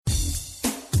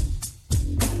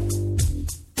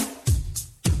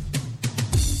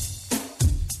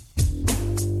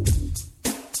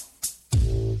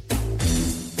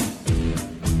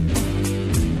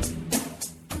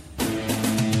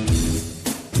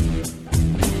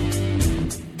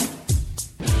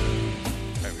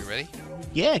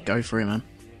Yeah, go for it, man.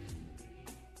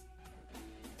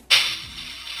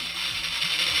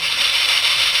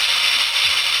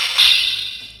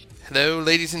 Hello,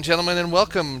 ladies and gentlemen, and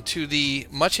welcome to the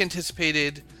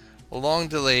much-anticipated,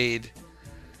 long-delayed,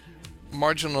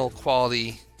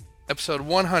 marginal-quality episode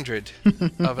 100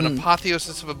 of An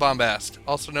Apotheosis of a Bombast,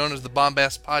 also known as the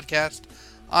Bombast Podcast.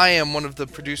 I am one of the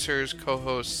producers,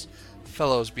 co-hosts,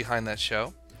 fellows behind that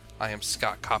show. I am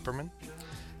Scott Copperman.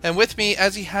 And with me,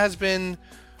 as he has been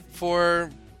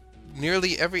for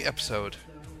nearly every episode,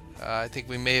 I think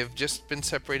we may have just been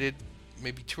separated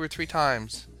maybe 2 or 3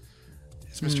 times,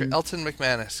 is Mr. Elton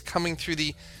McManus, coming through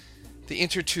the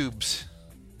intertubes.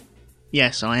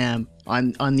 Yes, I am.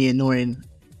 I'm the annoying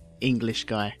English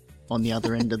guy on the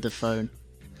other end of the phone.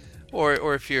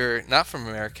 Or if you're not from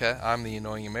America, I'm the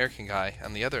annoying American guy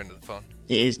on the other end of the phone.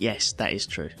 It is, yes, that is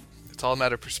true. It's all a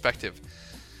matter of perspective.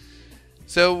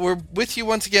 So we're with you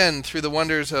once again through the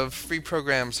wonders of free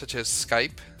programs such as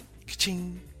Skype,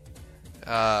 ka-ching,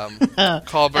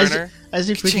 Call Burner, as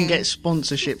if we can get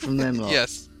sponsorship from them lot.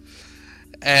 Yes.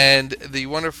 And the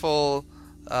wonderful,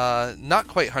 not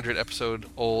quite 100 episode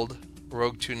old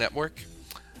Rogue 2 Network.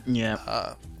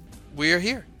 Yeah. We are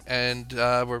here. And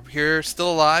we're here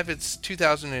still alive. It's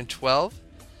 2012.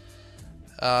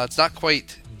 It's not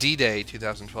quite D-Day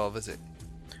 2012, is it?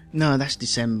 No, that's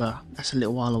December. That's a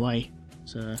little while away.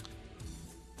 So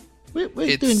we're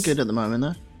doing good at the moment,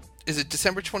 though. Is it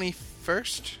December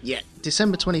 21st? Yeah,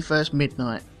 December 21st,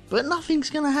 midnight. But nothing's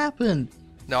going to happen.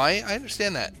 No, I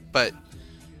understand that. But,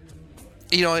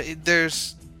 you know,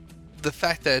 there's the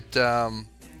fact that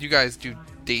you guys do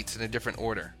dates in a different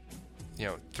order. You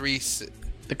know,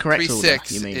 the correct order,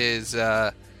 3/6 you mean? is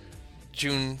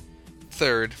June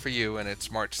 3rd for you, and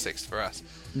it's March 6th for us.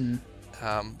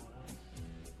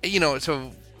 You know,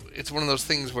 so it's one of those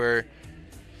things where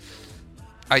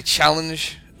I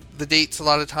challenge the dates a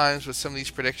lot of times with some of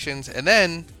these predictions, and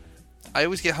then I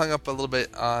always get hung up a little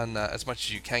bit on, as much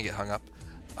as you can get hung up,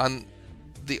 on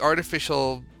the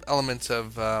artificial elements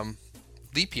of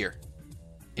leap year.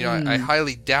 You know, I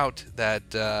highly doubt that...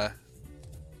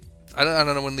 I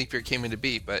don't know when leap year came into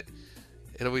be, but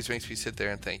it always makes me sit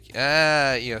there and think,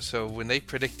 you know, so when they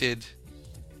predicted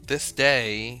this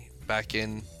day back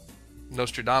in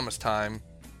Nostradamus time,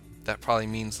 that probably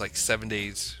means like 7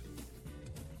 days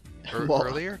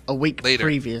earlier? A week later.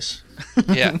 Previous.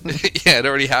 Yeah. Yeah, it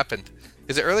already happened.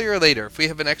 Is it earlier or later? If we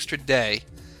have an extra day,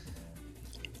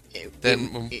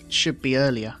 then it should be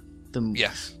earlier.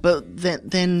 Yes. But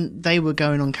then they were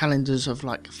going on calendars of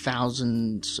like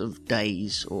thousands of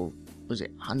days, or was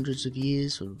it hundreds of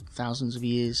years or thousands of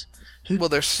years? Well,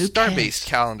 they're star-based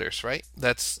calendars, right?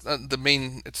 That's the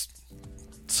main. It's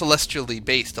celestially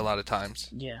based a lot of times.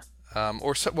 Yeah.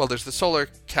 There's the solar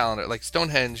calendar, like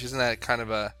Stonehenge. Isn't that kind of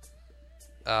a?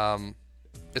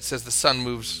 It says the sun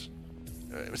moves,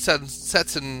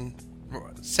 sets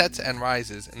and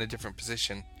rises in a different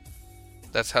position.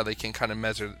 That's how they can kind of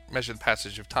measure the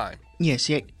passage of time. Yes,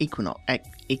 the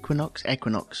equinox.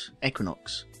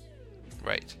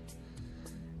 Right.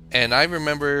 And I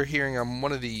remember hearing on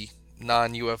one of the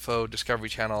non-UFO Discovery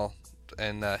Channel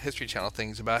and History Channel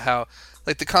things about how,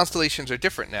 like, the constellations are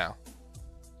different now.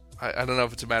 I don't know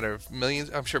if it's a matter of millions.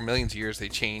 I'm sure millions of years they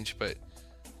change, but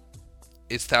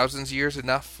is thousands of years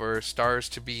enough for stars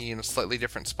to be in a slightly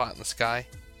different spot in the sky?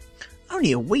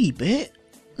 Only a wee bit.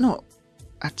 Not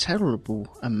a terrible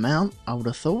amount, I would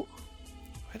have thought.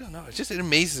 I don't know. It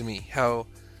amazes me how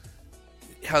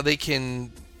they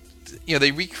can, you know,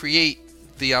 they recreate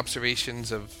the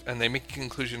observations and they make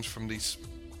conclusions from these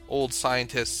old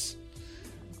scientists.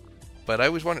 But I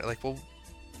always wonder, like, well,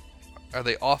 are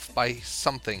they off by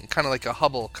something? Kind of like a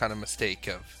Hubble kind of mistake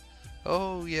of,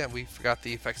 oh yeah, we forgot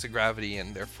the effects of gravity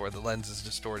and therefore the lens is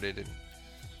distorted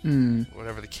and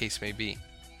whatever the case may be.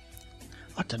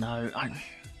 I don't know.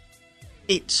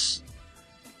 It's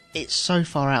so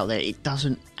far out there, it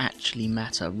doesn't actually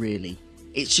matter, really.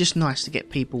 It's just nice to get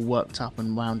people worked up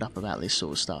and wound up about this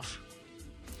sort of stuff.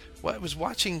 Well, I was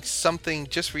watching something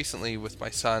just recently with my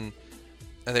son,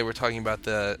 and they were talking about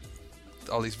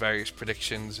all these various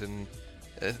predictions and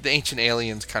the ancient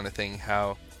aliens kind of thing,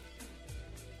 how,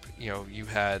 you know, you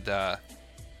had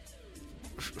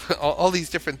all these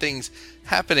different things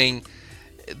happening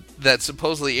that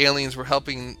supposedly aliens were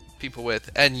helping people with,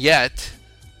 and yet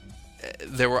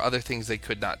there were other things they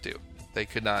could not do. They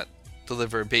could not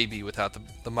deliver a baby without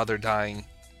the mother dying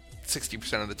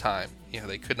 60% of the time. You know,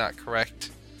 they could not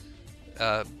correct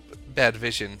bad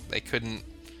vision. They couldn't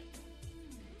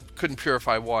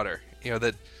purify water. You know,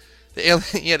 that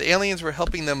the aliens were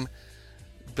helping them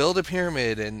build a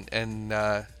pyramid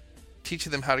and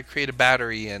teaching them how to create a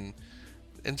battery and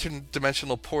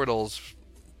interdimensional portals,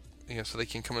 so they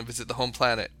can come and visit the home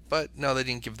planet. But no, they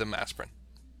didn't give them aspirin.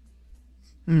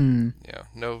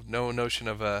 No notion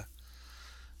of a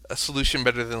solution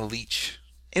better than a leech.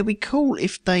 It'd be cool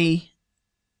if they,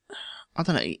 I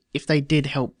don't know, if they did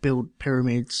help build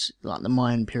pyramids, like the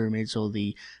Mayan pyramids or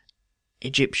the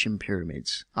Egyptian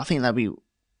pyramids. I think that'd be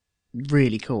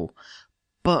really cool.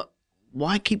 But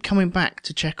why keep coming back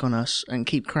to check on us and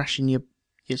keep crashing your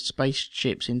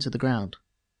spaceships into the ground?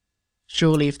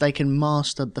 Surely if they can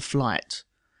master the flight,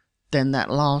 then that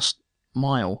last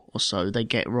mile or so they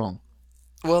get wrong.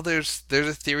 Well, there's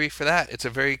a theory for that. It's a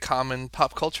very common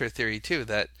pop culture theory too,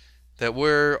 that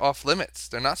we're off limits.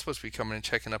 They're not supposed to be coming and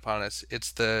checking up on us.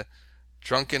 It's the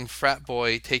drunken frat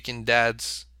boy taking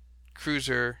dad's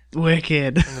cruiser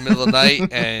Wicked. in the middle of the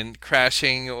night and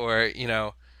crashing, or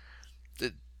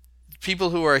the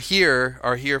people who are here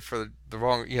for the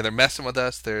wrong. They're messing with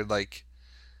us. They're like,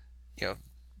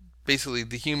 basically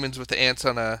the humans with the ants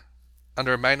under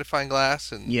a magnifying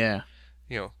glass, and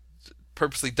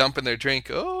purposely dumping their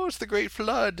drink. Oh, it's the Great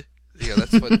Flood.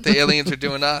 That's what the aliens are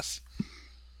doing us.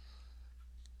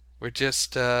 We're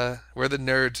just we're the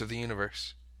nerds of the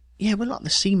universe. Yeah, we're like the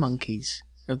sea monkeys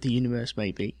of the universe,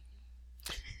 maybe.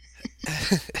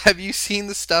 Have you seen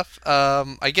the stuff?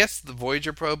 I guess the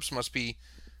Voyager probes must be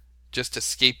just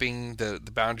escaping the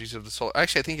boundaries of the solar.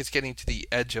 Actually, I think it's getting to the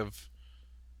edge of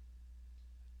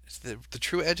the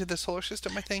true edge of the solar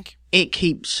system. I think it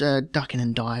keeps ducking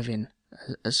and diving,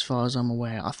 as far as I'm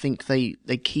aware. I think they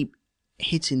keep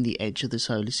hitting the edge of the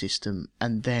solar system,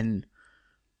 and then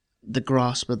the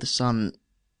grasp of the sun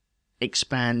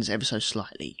expands ever so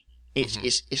slightly.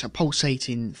 It's a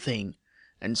pulsating thing.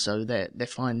 And so they're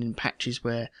finding patches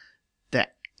where they're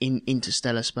in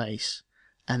interstellar space,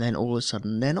 and then all of a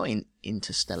sudden they're not in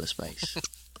interstellar space.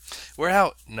 We're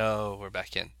out. No, we're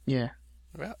back in. Yeah.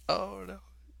 We're out. Oh no.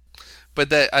 But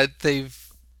they've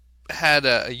had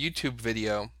a YouTube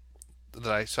video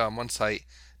that I saw on one site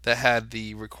that had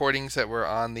the recordings that were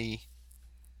on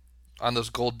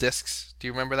those gold discs. Do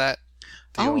you remember that?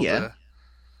 Yeah.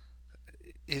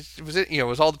 It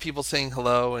was all the people saying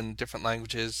hello in different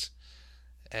languages.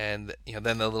 And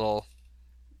then the little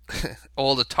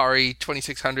old Atari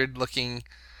 2600 looking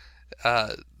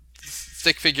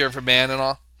stick figure of a man and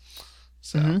all.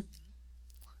 So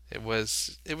it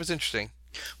was interesting.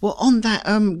 Well, on that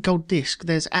gold disc,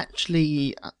 there's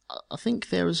actually I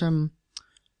think there was a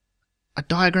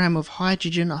diagram of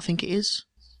hydrogen. I think it is.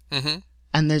 Mm-hmm.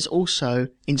 And there's also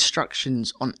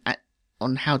instructions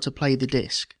on how to play the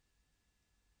disc.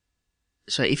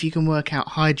 So if you can work out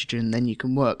hydrogen, then you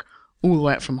can work all the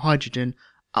way up from hydrogen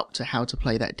up to how to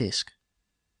play that disc,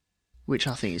 which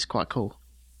I think is quite cool.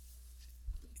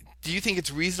 Do you think it's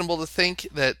reasonable to think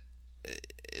that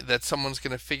someone's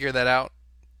going to figure that out?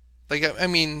 Like, I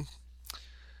mean,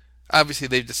 obviously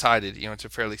they've decided, it's a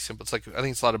fairly simple. It's like, I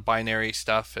think it's a lot of binary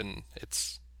stuff, and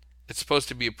it's supposed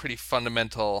to be a pretty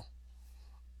fundamental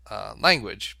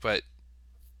language, but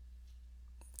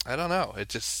I don't know. It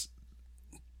just.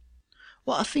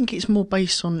 Well, I think it's more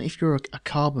based on if you're a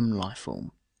carbon life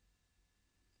form.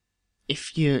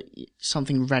 If you're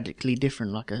something radically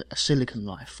different, like a silicon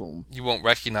life form, you won't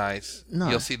recognize. No.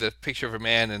 You'll see the picture of a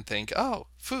man and think, oh,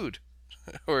 food,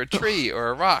 or a tree, or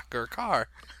a rock, or a car.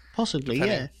 Possibly,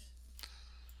 yeah.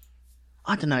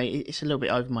 I don't know. It's a little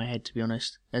bit over my head, to be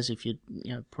honest, as if you'd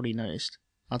probably noticed.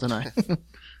 I don't know.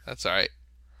 That's all right.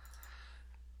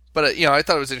 But I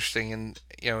thought it was interesting, and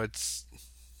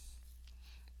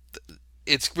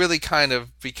it's really kind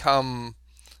of become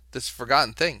this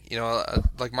forgotten thing.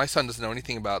 Like my son doesn't know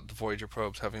anything about the Voyager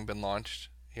probes having been launched,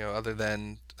 other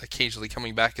than occasionally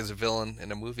coming back as a villain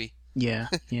in a movie. Yeah,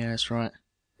 that's right.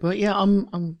 But yeah,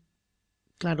 I'm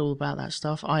glad all about that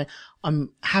stuff. I'm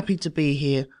happy to be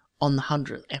here on the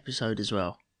 100th episode as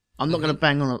well. I'm not going to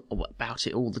bang on about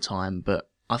it all the time, but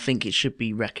I think it should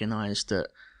be recognised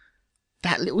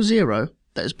that little zero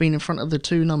that has been in front of the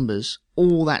two numbers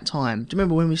all that time. Do you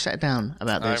remember when we sat down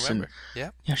about this? I remember,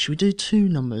 yeah. Should we do 2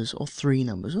 numbers or 3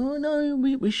 numbers? Oh, no,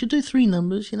 we should do 3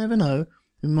 numbers. You never know.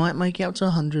 We might make it out to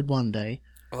 100 one day.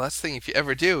 Well, that's the thing. If you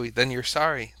ever do, then you're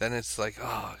sorry. Then it's like,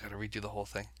 oh, I got to redo the whole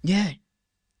thing. Yeah.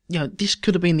 This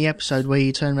could have been the episode where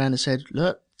you turned around and said,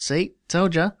 look, see,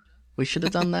 told you. We should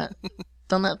have done that.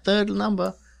 Done that 3rd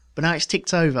number. But now it's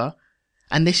ticked over.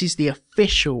 And this is the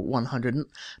official 100.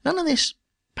 None of this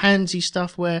pansy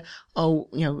stuff where,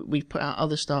 we put out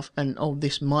other stuff and,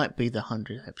 this might be the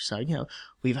 100th episode.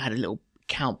 We've had a little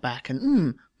count back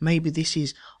and, maybe this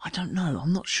is, I don't know,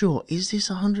 I'm not sure. Is this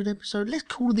a 100th episode? Let's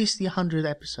call this the 100th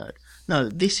episode. No,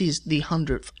 this is the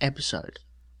 100th episode.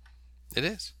 It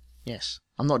is. Yes.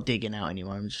 I'm not digging out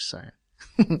anymore, I'm just saying.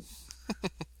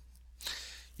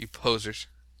 You posers.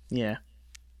 Yeah.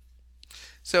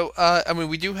 So,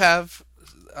 we do have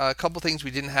a couple things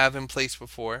we didn't have in place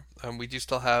before. We do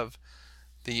still have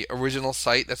the original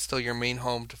site. That's still your main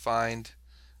home to find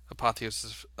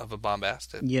Apotheosis of a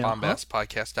Bombast at Yeah.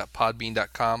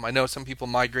 bombastpodcast.podbean.com. I know some people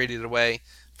migrated away.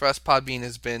 For us, Podbean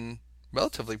has been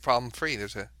relatively problem-free.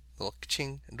 There's a little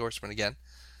ka-ching endorsement again.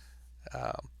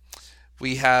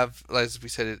 We have, as we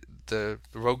said, the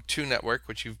Rogue 2 network,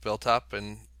 which you've built up,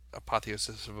 and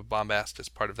Apotheosis of a Bombast is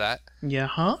part of that.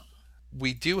 Yeah.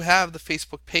 We do have the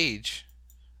Facebook page,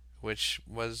 which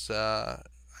was, I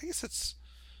guess it's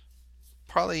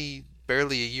probably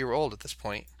barely a year old at this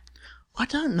point. I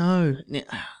don't know.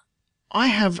 I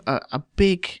have a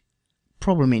big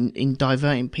problem in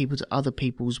diverting people to other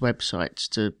people's websites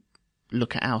to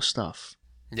look at our stuff.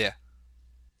 Yeah.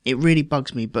 It really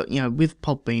bugs me, but with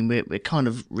Podbean, we're kind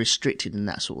of restricted in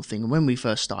that sort of thing. And when we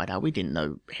first started out, we didn't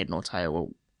know head nor tail or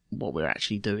what we're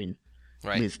actually doing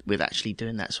with actually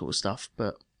doing that sort of stuff.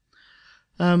 But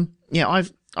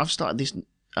I've started this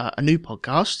a new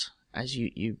podcast, as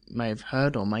you may have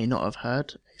heard or may not have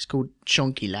heard. It's called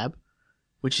Shonky Lab,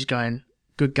 which is going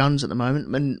good guns at the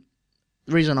moment. And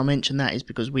the reason I mention that is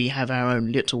because we have our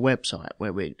own little website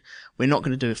where we're not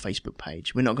going to do a Facebook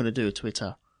page, we're not going to do a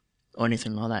Twitter or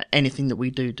anything like that. Anything that we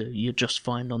do, you just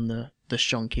find on the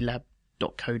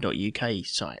shonkylab.co.uk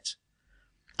site,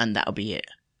 and that'll be it.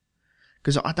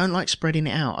 Because I don't like spreading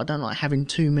it out. I don't like having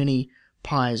too many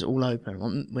pies all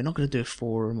open. We're not going to do a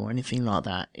forum or anything like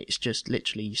that. It's just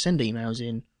literally you send emails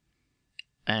in,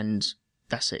 and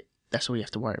that's it. That's all you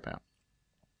have to worry about,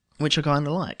 which I kind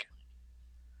of like.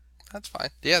 That's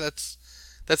fine. Yeah, that's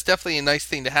definitely a nice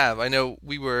thing to have. I know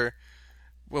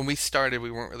when we started, we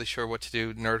weren't really sure what to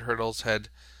do. Nerd Hurdles had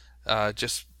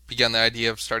just begun the idea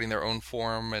of starting their own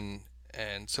forum, and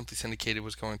Simply Syndicated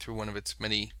was going through one of its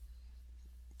many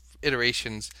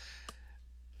iterations.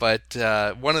 But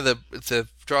one of the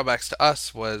drawbacks to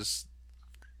us was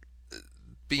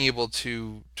being able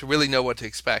to really know what to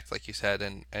expect, like you said,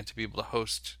 and to be able to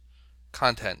host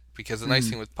content. Because the nice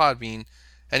thing with Podbean,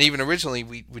 and even originally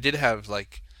we did have,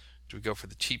 like, do we go for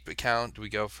the cheap account? Do we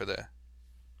go for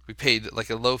we paid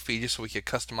like a low fee just so we could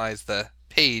customize the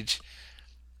page.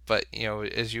 But,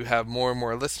 as you have more and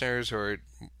more listeners or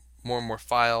more and more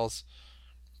files,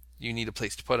 you need a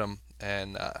place to put them.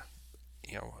 And,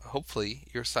 hopefully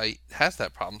your site has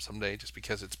that problem someday just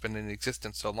because it's been in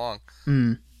existence so long.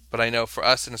 But I know for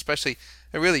us, and especially,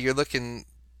 and really you're looking,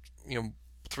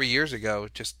 3 years ago,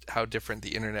 just how different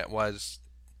the internet was.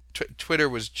 Twitter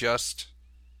was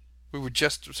we were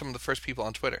just some of the first people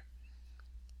on Twitter.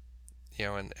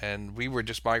 And we were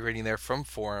just migrating there from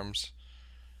forums.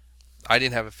 I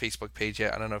didn't have a Facebook page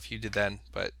yet. I don't know if you did then,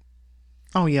 but...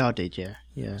 Oh, yeah, I did, yeah.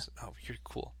 Oh, you're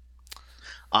cool.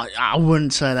 I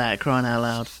wouldn't say that, crying out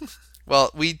loud.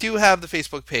 Well, we do have the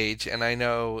Facebook page, and I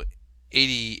know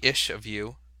 80-ish of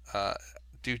you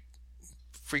do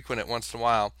frequent it once in a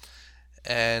while.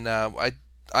 And I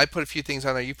put a few things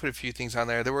on there. You put a few things on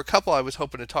there. There were a couple I was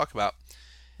hoping to talk about.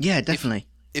 Yeah, definitely.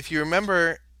 If you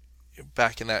remember...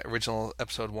 back in that original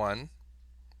episode 1,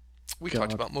 we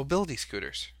talked about mobility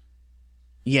scooters.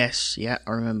 Yes, yeah,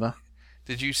 I remember.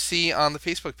 Did you see on the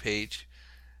Facebook page,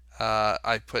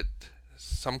 I put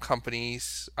some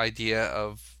company's idea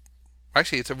of,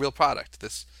 actually it's a real product,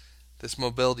 this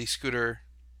mobility scooter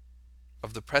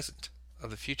of the present, of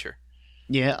the future.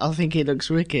 Yeah, I think it looks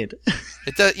wicked.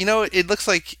 It does. It looks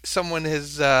like someone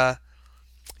has,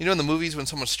 in the movies when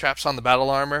someone straps on the battle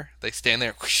armor, they stand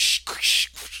there,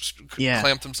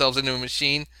 clamp themselves into a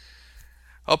machine,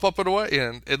 up and away,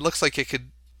 and it looks like it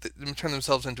could turn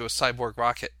themselves into a cyborg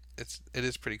rocket. It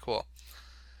is pretty cool.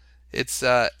 It's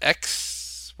what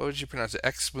would you pronounce it?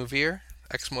 X-Mover?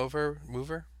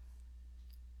 Mover?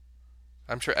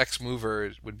 I'm sure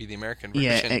X-Mover would be the American version.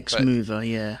 Yeah, X-Mover,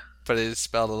 yeah. But it is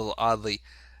spelled a little oddly.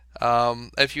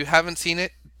 If you haven't seen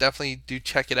it, definitely do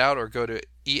check it out or go to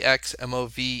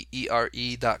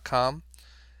exmovere.com.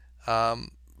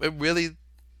 It really...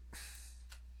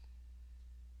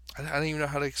 I don't even know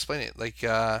how to explain it. Like,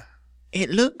 it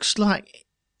looks like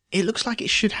it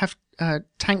should have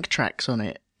tank tracks on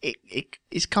it.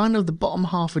 It's kind of the bottom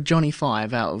half of Johnny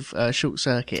Five out of Short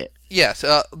Circuit. Yes,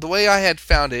 the way I had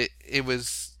found it, it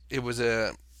was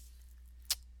a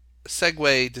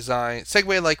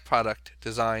Segway-like product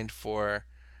designed for,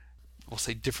 we'll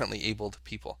say, differently abled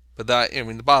people. But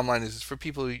the bottom line is for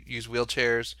people who use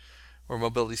wheelchairs or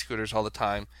mobility scooters all the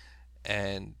time,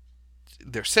 and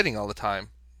they're sitting all the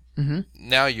time. Mm-hmm.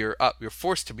 Now you're up. You're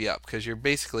forced to be up because you're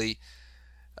basically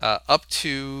up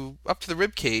to the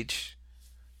rib cage.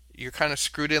 You're kind of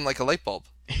screwed in like a light bulb.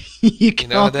 You You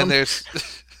know, and then can't. there's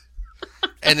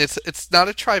and it's not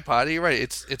a tripod. You're right.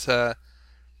 It's a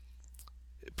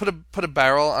put a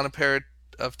barrel on a pair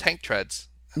of tank treads,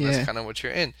 and that's Yeah. kind of what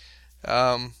you're in.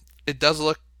 It does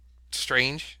look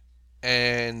strange,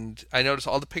 and I notice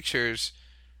all the pictures.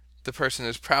 The person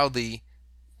is proudly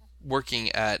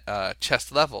working at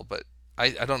chest level, but I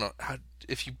don't know how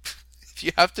if you if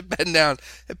you have to bend down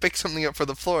and pick something up from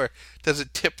the floor, does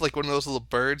it tip like one of those little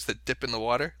birds that dip in the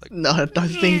water? Like, No, I don't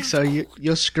think so.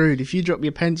 You're screwed. If you drop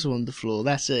your pencil on the floor,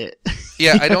 that's it.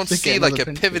 yeah, You I have don't to see get like another a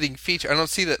pencil. pivoting feature. I don't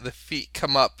see that the feet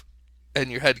come up and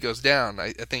your head goes down.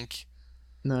 I think,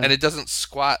 No. and it doesn't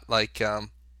squat like.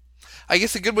 I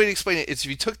guess a good way to explain it is if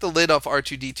you took the lid off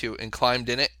R2D2 and climbed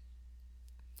in it,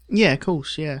 Yeah, of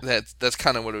course. Yeah. that's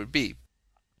kind of what it would be.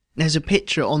 There's a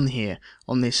picture on here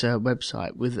on this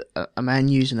website with a man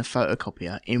using a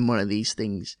photocopier in one of these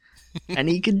things, and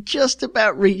he can just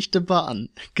about reach the button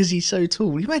because he's so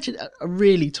tall. Imagine a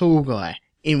really tall guy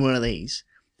in one of these.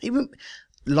 Even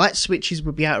light switches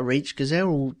would be out of reach because they're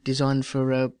all designed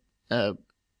for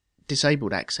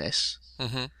disabled access.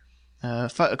 Hmm.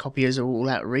 Photocopiers are all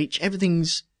out of reach.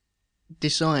 Everything's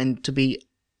designed to be,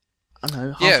 I don't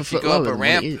know, half Yeah, a if you foot go lower up a than what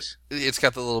ramp, it is. it's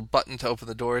got the little button to open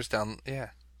the doors down. Yeah.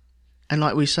 And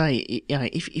like we say,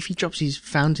 if he drops his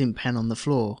fountain pen on the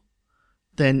floor,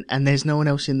 then and there's no one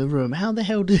else in the room, how the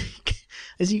hell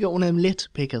has he got one of them litter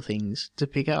picker things to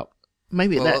pick up?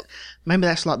 Maybe Well,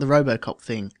 that's like the RoboCop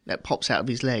thing that pops out of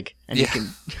his leg, and Yeah. he can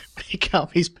pick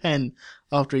up his pen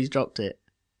after he's dropped it.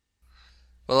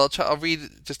 Well, I'll read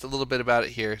just a little bit about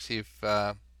it here. See if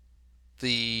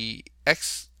the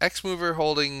X Mover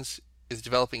Holdings is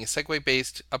developing a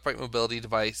Segway-based upright mobility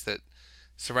device that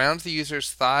surrounds the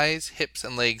user's thighs, hips,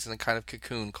 and legs in a kind of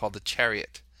cocoon called the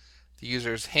Chariot. The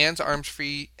user's hands, arms,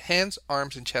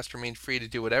 and chest remain free to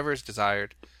do whatever is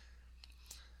desired.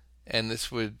 And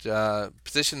this would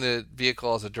position the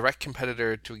vehicle as a direct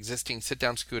competitor to existing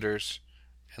sit-down scooters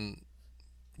and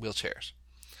wheelchairs.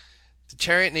 The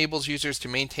Chariot enables users to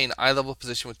maintain eye-level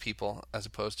position with people as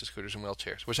opposed to scooters and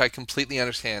wheelchairs, which I completely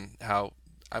understand how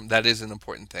that is an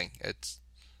important thing.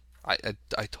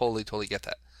 I totally get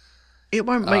that. It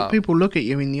won't make people look at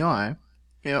you in the eye.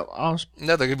 You know,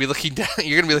 No, they're going to be looking down.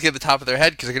 You're going to be looking at the top of their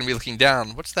head because they're going to be looking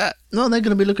down. What's that? no, they're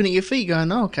going to be looking at your feet,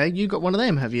 going, "Oh, okay, you got one of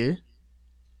them, have you?"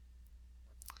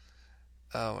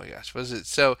 Oh my gosh, what is it?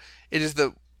 So it is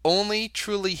the only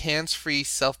truly hands-free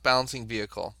self-balancing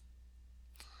vehicle.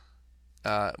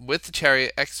 With the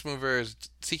Chariot, X-Mover is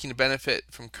seeking to benefit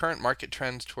from current market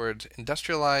trends towards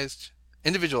individualized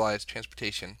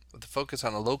transportation with a focus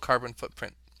on a low-carbon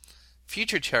footprint.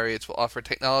 Future Chariots will offer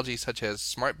technology such as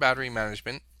smart battery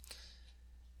management,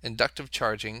 inductive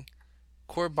charging,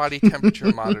 core body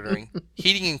temperature monitoring,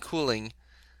 heating and cooling,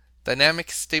 dynamic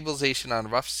stabilization on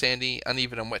rough, sandy,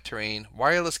 uneven, and wet terrain,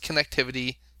 wireless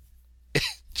connectivity,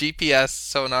 GPS,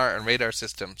 sonar, and radar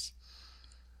systems.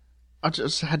 I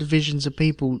just had visions of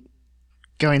people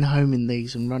going home in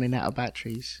these and running out of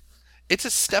batteries. It's a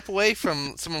step away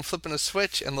from someone flipping a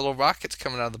switch and little rockets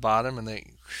coming out of the bottom and they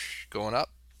going up.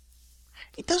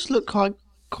 It does look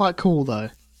quite cool though.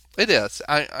 It is.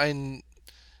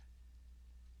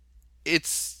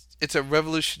 It's a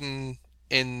revolution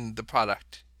in the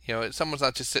product. You know, someone's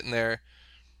not just sitting there,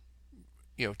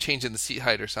 you know, changing the seat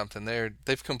height or something.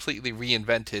 They've completely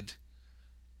reinvented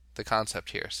the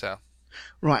concept here. So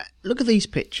Right, look at these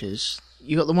pictures.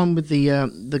 You got the one with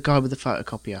the guy with the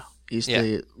photocopier. Is Yeah.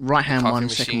 the right hand coffee one,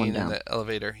 machine second one and down. the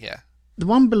elevator. Yeah. The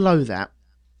one below that,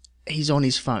 he's on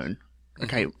his phone.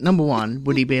 Okay, Mm-hmm. number one,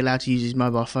 would he be allowed to use his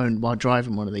mobile phone while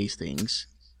driving one of these things?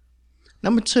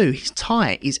 Number two, his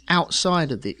tie is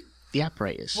outside of the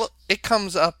apparatus. Well, it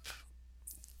comes up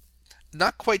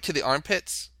not quite to the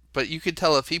armpits, but you could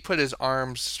tell if he put his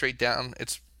arms straight down,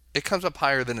 it comes up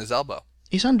higher than his elbow.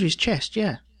 It's under his chest,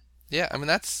 yeah. Yeah, I mean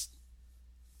that's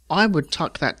I would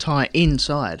tuck that tie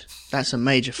inside. That's a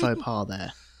major faux pas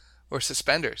there. or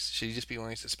suspenders. Should he just be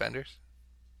wearing suspenders?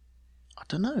 I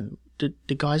don't know. Do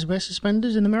guys wear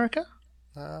suspenders in America?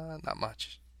 Not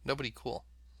much. Nobody cool.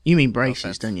 You mean offense.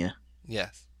 braces, don't you?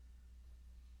 Yes,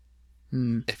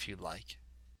 Hmm. if you like.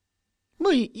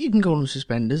 Well, you can call them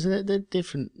suspenders. They're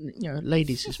different, you know,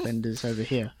 lady suspenders over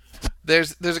here.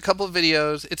 There's a couple of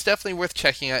videos. It's definitely worth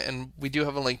checking out, and we do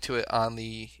have a link to it on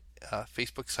the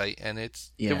Facebook site. And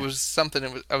it was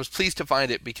something. I was pleased to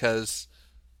find it because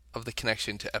of the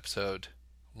connection to episode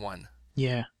 1.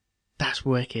 Yeah, that's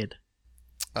wicked.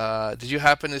 Did you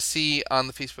happen to see on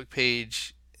the Facebook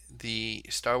page the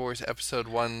Star Wars Episode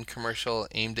 1 commercial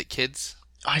aimed at kids?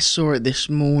 I saw it this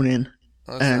morning.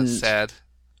 Oh, that's not And- sad.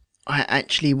 I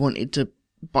actually wanted to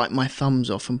bite my thumbs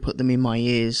off and put them in my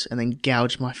ears and then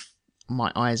gouge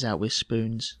my eyes out with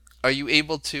spoons. Are you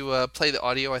able to play the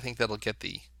audio? I think that'll get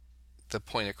the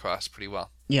point across pretty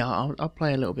well. Yeah, I'll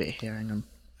play a little bit here. Hang on.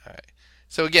 All right.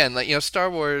 So again, Star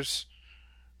Wars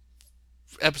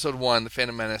Episode 1, The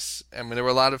Phantom Menace, I mean, there were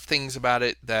a lot of things about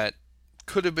it that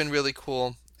could have been really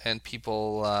cool, and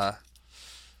people,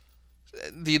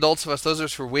 the adults of us, those of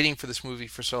us who were waiting for this movie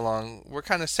for so long, were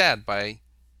kind of sad by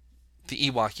the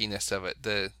Ewokiness of it,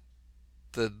 the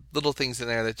little things in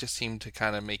there that just seemed to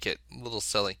kind of make it a little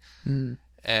silly. Mm.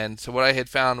 And so what I had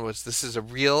found was this is a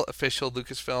real official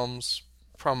Lucasfilms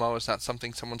promo. It's not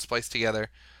something someone spliced together.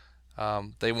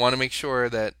 They want to make sure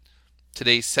that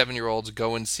today's 7-year-olds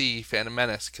go and see Phantom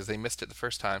Menace because they missed it the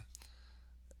first time.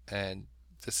 And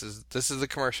this is the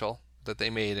commercial that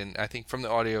they made, and I think from the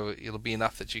audio it'll be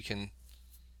enough that you can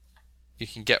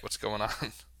get what's going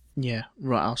on. Yeah,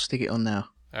 right. I'll stick it on now.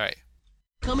 All right.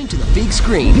 Coming to the big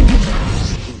screen in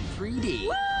 3D.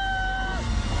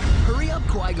 Hurry up,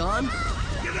 Qui-Gon.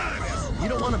 You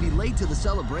don't want to be late to the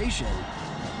celebration.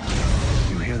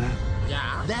 You hear that?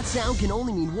 Yeah. That sound can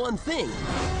only mean one thing.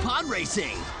 Pod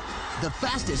racing. The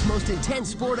fastest, most intense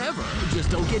sport ever. Just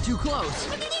don't get too close.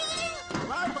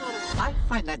 I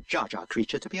find that Jar Jar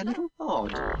creature to be a little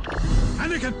odd.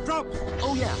 Anakin, drop!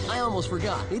 Oh yeah, I almost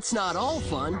forgot. It's not all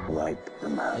fun. Wipe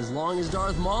them out. As long as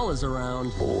Darth Maul is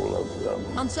around. All of them.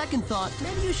 On second thought,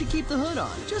 maybe you should keep the hood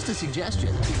on. Just a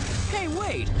suggestion. Hey,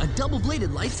 wait! A double-bladed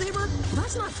lightsaber?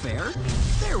 That's not fair.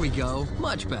 There we go.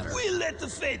 Much better. We'll let the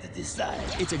fate decide.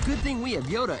 It's a good thing we have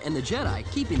Yoda and the Jedi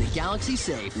keeping the galaxy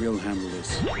safe. We'll handle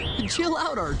this. Chill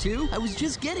out, R2. I was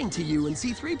just getting to you and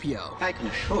C-3PO. I can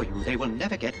assure you they will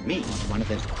never get me on one of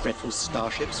those dreadful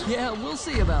starships. Yeah, we'll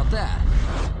see about that.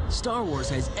 Star Wars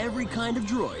has every kind of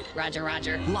droid. Roger,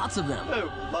 roger. Lots of them. Oh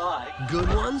my. Good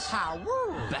ones.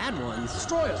 Bad ones.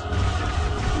 Destroyers.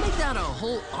 Make that a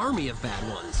whole army of bad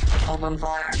ones. Hold on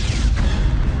fire.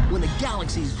 When the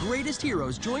galaxy's greatest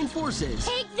heroes join forces,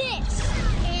 Take this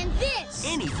and this.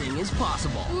 anything is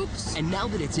possible. Oops. And now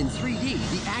that it's in 3D,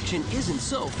 the action isn't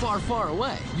so far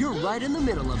away. You're right in the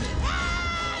middle of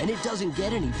it. And it doesn't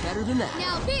get any better than that.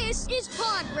 Now this is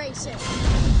pod racing.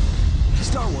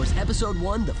 Star Wars Episode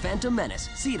 1, The Phantom Menace.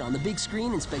 See it on the big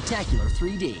screen in spectacular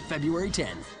 3D, February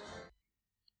 10th.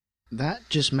 That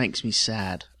just makes me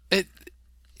sad.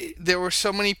 There were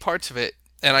so many parts of it,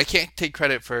 and I can't take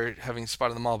credit for having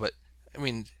spotted them all, but, I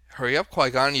mean, hurry up,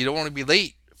 Qui-Gon. You don't want to be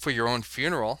late for your own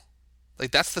funeral.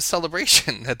 Like, that's the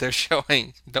celebration that they're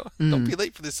showing. Don't be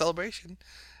late for the celebration.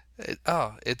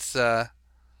 It's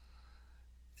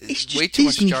It's way just too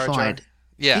much Jar Jar. Disney-fied.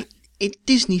 Yeah. It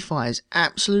Disney-fies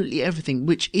absolutely everything,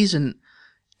 which isn't...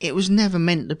 It was never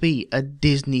meant to be a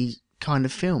Disney kind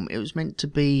of film. It was meant to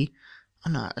be, I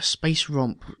don't know, a space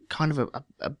romp, kind of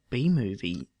a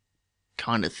B-movie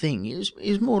kind of thing. It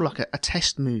was more like a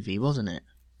test movie, wasn't it?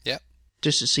 Yeah.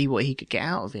 Just to see what he could get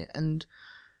out of it. And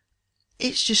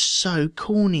it's just so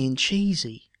corny and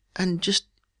cheesy and just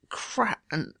crap.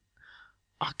 And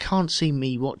I can't see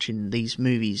me watching these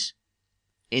movies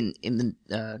in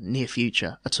the near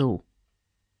future at all.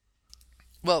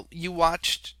 Well, you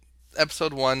watched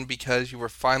Episode 1 because you were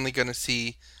finally going to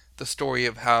see the story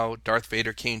of how Darth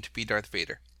Vader came to be Darth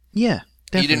Vader. Yeah,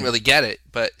 definitely. You didn't really get it,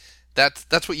 but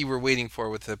that's what you were waiting for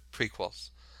with the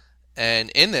prequels. And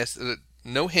in this,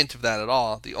 no hint of that at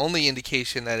all. The only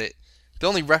indication the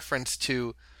only reference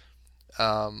to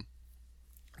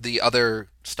the other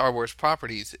Star Wars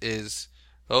properties is,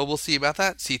 we'll see about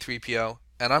that, C-3PO.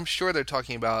 And I'm sure they're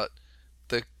talking about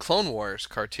the Clone Wars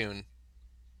cartoon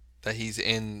that he's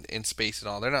in space and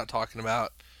all. They're not talking about,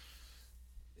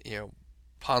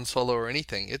 Han Solo or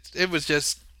anything. It was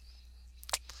just,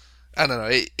 I don't know.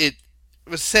 It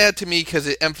was sad to me because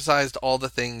it emphasized all the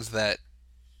things that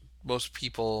most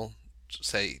people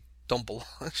say don't belong,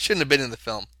 shouldn't have been in the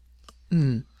film.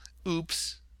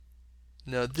 Oops.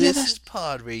 No, this is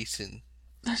pod racing.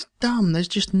 That's dumb. There's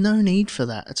just no need for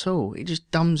that at all. It just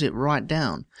dumbs it right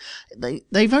down.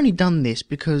 They've only done this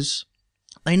because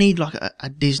they need like a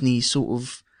Disney sort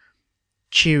of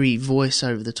cheery voice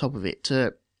over the top of it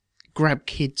to grab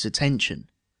kids' attention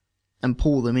and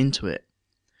pull them into it.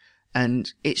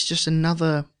 And it's just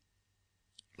another,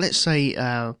 let's say,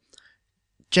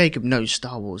 Jacob knows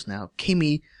Star Wars now.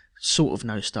 Kimmy sort of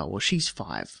knows Star Wars. She's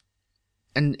 5.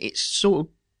 And it's sort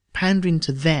of pandering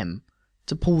to them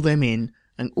to pull them in.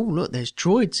 And, oh, look, there's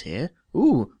droids here.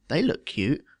 Ooh, they look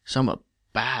cute. Some are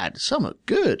bad. Some are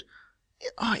good.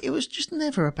 It was just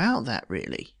never about that,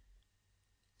 really.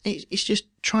 It's just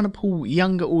trying to pull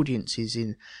younger audiences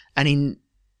in. And in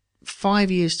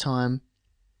 5 years' time,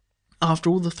 after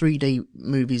all the 3D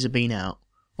movies have been out,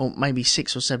 or maybe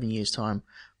 6 or 7 years' time,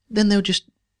 then they'll just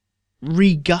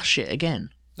re-gush it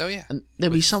again. Oh, yeah. And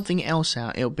there'll be something else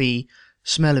out. It'll be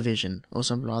smell-o-vision or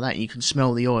something like that. You can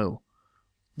smell the oil,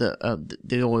 the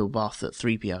oil bath that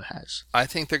 3PO has. I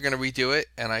think they're going to redo it,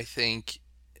 and I think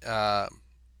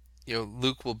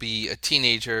Luke will be a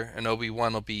teenager and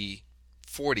Obi-Wan will be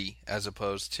 40, as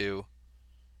opposed to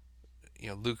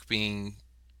Luke being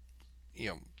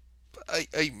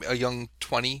a young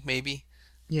 20 maybe.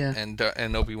 Yeah. And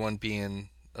Obi-Wan being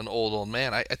an old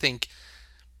man. I think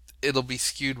it'll be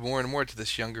skewed more and more to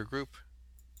this younger group.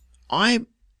 I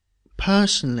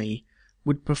personally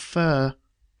would prefer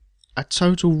a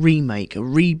total remake, a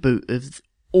reboot of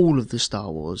all of the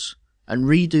Star Wars, and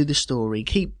redo the story.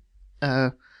 Keep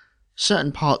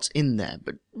certain parts in there,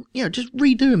 but just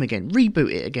redo them again,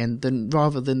 reboot it again,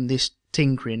 rather than this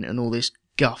tinkering and all this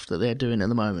guff that they're doing at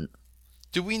the moment.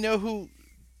 Do we know who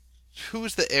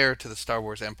is the heir to the Star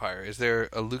Wars empire? Is there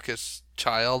a Lucas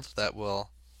child that will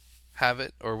have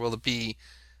it, or will it be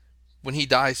when he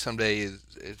dies someday? Is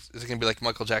it going to be like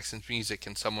Michael Jackson's music,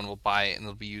 and someone will buy it and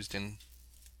it'll be used in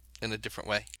a different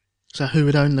way? So who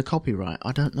would own the copyright?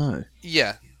 I don't know.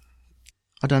 Yeah,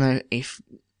 I don't know if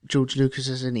George Lucas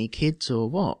has any kids or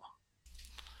what.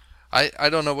 I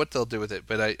don't know what they'll do with it,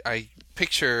 but I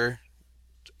picture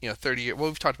 30 years. Well,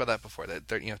 we've talked about that before. That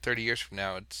 30 years from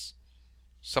now, it's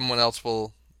someone else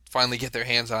will finally get their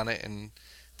hands on it, and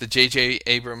the J.J.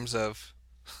 Abrams of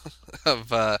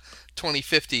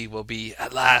 2050 will be,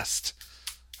 at last,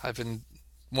 I've been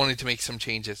wanting to make some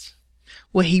changes.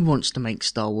 Well, he wants to make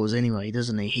Star Wars anyway,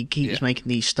 doesn't he? He keeps making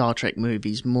these Star Trek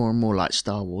movies more and more like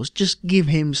Star Wars. Just give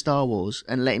him Star Wars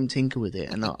and let him tinker with it,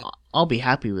 and I'll be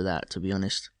happy with that, to be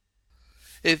honest.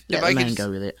 Let the man go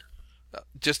with it.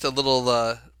 Just a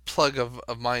little plug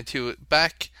of mine, too.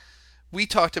 We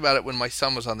talked about it when my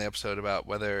son was on the episode about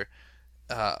whether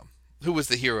who was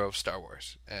the hero of Star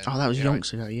Wars. And, that was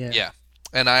yonks ago, yeah. Yeah.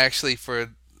 And I actually,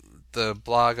 for the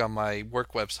blog on my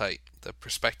work website, the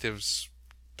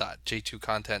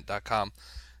perspectives.j2content.com,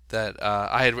 that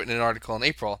I had written an article in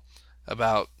April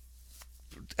about,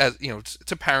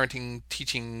 it's a parenting,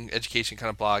 teaching, education kind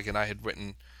of blog, and I had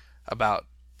written about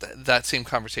that same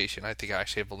conversation. I think I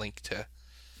actually have a link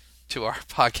to our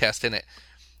podcast in it.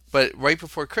 But right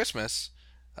before Christmas,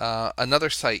 another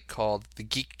site called the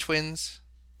Geek Twins,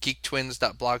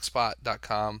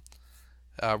 geektwins.blogspot.com,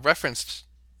 referenced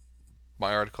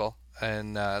my article,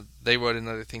 and they wrote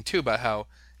another thing too about how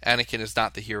Anakin is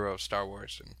not the hero of Star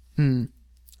Wars, and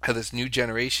how this new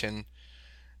generation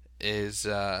is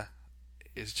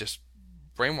just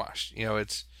brainwashed.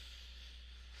 It's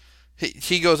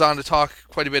he goes on to talk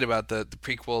quite a bit about the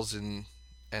prequels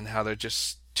and how they're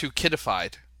just too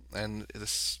kidified, and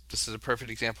this is a perfect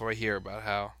example right here about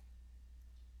how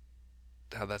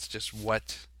that's just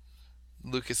what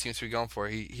Lucas seems to be going for.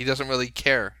 He doesn't really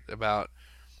care about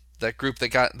that group that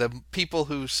got the people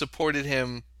who supported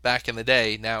him back in the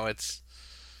day. Now it's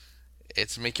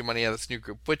making money out of this new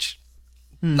group, which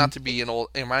not to be an old.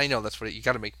 I know that's what you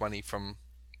got to make money from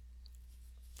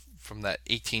that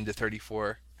 18 to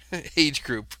 34 age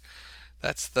group.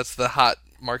 That's the hot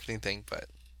marketing thing, but.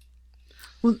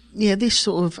 Well, yeah, this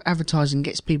sort of advertising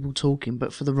gets people talking,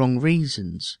 but for the wrong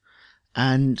reasons.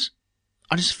 And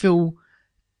I just feel,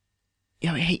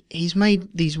 he's made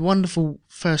these wonderful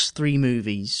first 3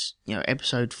 movies,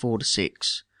 episode 4 to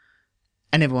 6,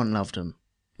 and everyone loved them.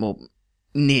 Well,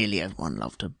 nearly everyone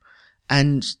loved them.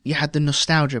 And you had the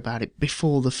nostalgia about it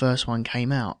before the first one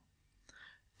came out.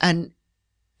 And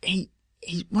he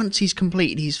once he's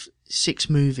completed his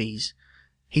 6 movies,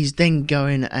 he's then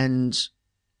going and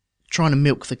trying to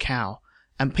milk the cow,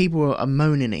 and people are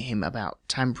moaning at him about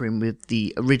tampering with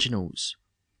the originals.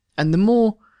 And the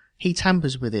more he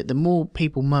tampers with it, the more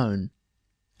people moan,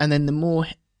 and then the more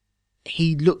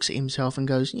he looks at himself and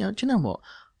goes, do you know what?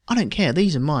 I don't care.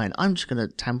 These are mine. I'm just going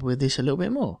to tamper with this a little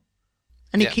bit more.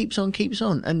 And he keeps on,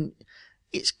 and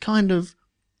it's kind of,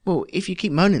 well, if you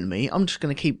keep moaning at me, I'm just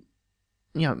going to keep,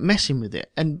 messing with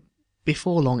it, and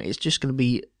before long, it's just going to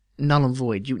be null and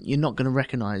void. You're not going to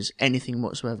recognise anything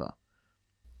whatsoever.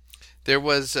 There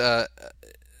was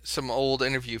some old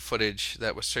interview footage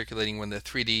that was circulating when the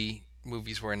 3D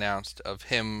movies were announced of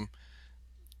him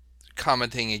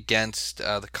commenting against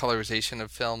the colorization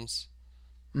of films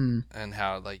and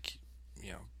how,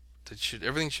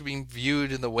 everything should be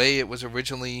viewed in the way it was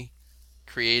originally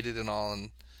created and all.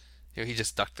 And he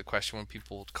just ducked the question when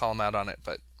people would call him out on it.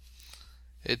 But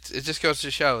it just goes to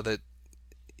show that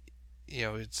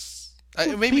it's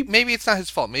maybe it's not his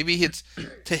fault. Maybe it's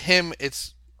to him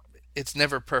it's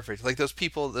never perfect. Like those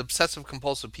people, the obsessive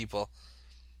compulsive people,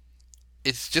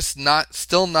 it's just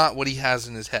still not what he has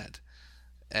in his head.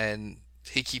 and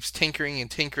he keeps tinkering and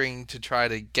tinkering to try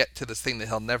to get to this thing that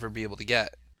he'll never be able to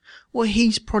get. Well,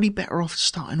 he's probably better off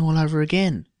starting all over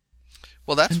again.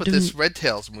 Well, that's And what this Red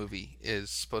Tails movie is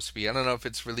supposed to be. I don't know if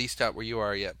it's released out where you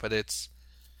are yet, but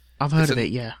I've heard of it,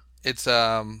 yeah. It's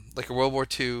like a World War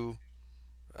II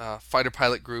fighter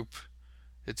pilot group.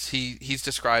 He's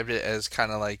described it as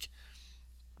kind of like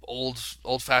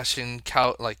old-fashioned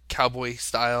cowboy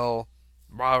style,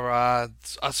 rah-rah,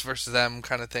 us versus them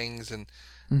kind of things. And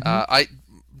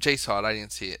Jay saw it, I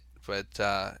didn't see it,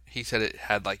 but he said it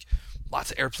had like lots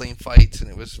of airplane fights and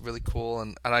it was really cool.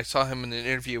 And I saw him in an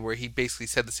interview where he basically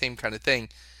said the same kind of thing.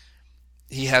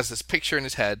 He has this picture in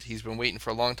his head. He's been waiting for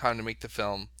a long time to make the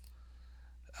film.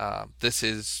 This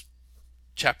is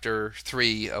chapter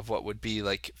 3 of what would be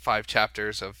like 5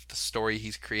 chapters of the story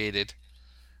he's created.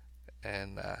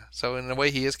 And so in a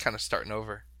way he is kind of starting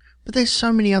over. But there's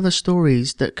so many other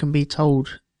stories that can be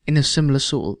told in a similar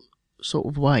sort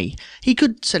of way. He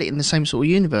could set it in the same sort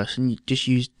of universe and just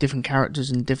use different characters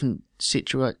and different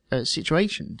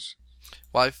situations.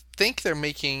 Well, I think they're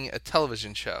making a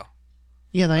television show.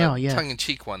 Yeah, they are, yeah.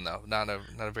 Tongue-in-cheek one, though. Not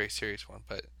a very serious one,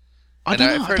 but... I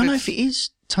don't know if it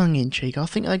is tongue-in-cheek. I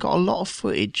think they got a lot of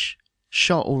footage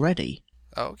shot already.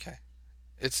 Oh, okay.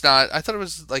 It's not... I thought it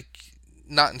was, like,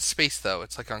 not in space, though.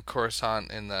 It's, like, on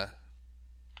Coruscant in the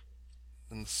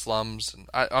slums. And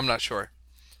I'm not sure.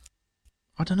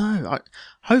 I don't know.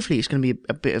 Hopefully it's going to be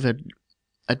a bit of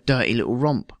a dirty little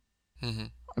romp. Mm-hmm.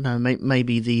 I don't know,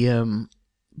 maybe the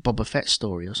Boba Fett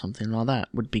story or something like that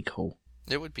would be cool.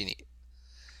 It would be neat.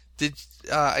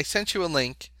 I sent you a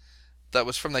link that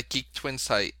was from that Geek Twin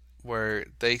site where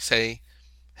they say,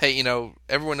 hey,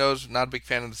 everyone knows I'm not a big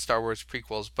fan of the Star Wars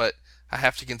prequels, but I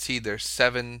have to concede there's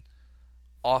 7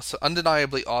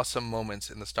 undeniably awesome moments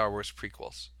in the Star Wars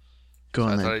prequels. Go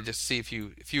on, I then. thought I'd just see if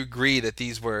you agree that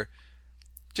these were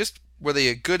they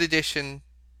a good addition,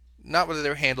 not whether they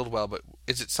were handled well, but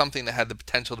is it something that had the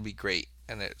potential to be great,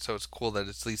 and so it's cool that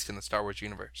it's at least in the Star Wars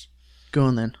universe. Go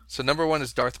on then. So number 1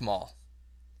 is Darth Maul.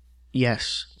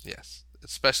 Yes. Yes,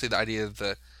 especially the idea of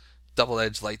the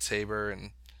double-edged lightsaber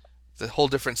and the whole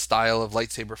different style of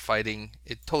lightsaber fighting.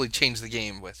 It totally changed the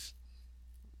game with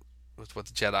what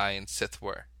the Jedi and Sith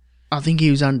were. I think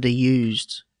he was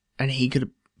underused, and he could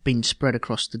have been spread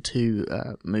across the 2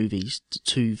 movies, the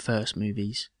 2 first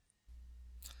movies.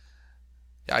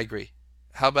 Yeah, I agree.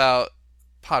 How about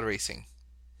pod racing?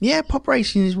 Yeah, pop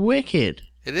racing is wicked.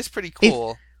 It is pretty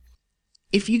cool.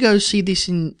 If you go see this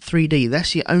in 3D,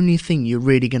 that's the only thing you're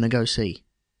really going to go see.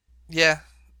 Yeah.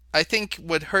 I think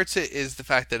what hurts it is the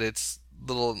fact that it's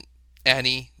little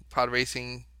Annie pod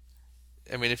racing.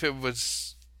 I mean, if it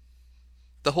was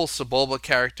the whole Sebulba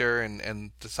character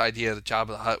and this idea that Jabba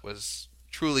the Hutt was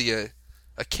truly a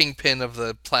kingpin of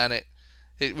the planet,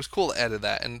 it was cool to add to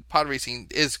that. And pod racing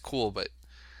is cool, but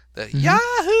the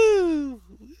Yahoo!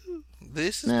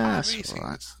 This is pod racing.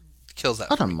 Right. It kills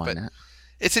that. I don't mind that.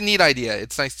 It's a neat idea.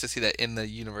 It's nice to see that in the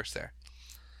universe there.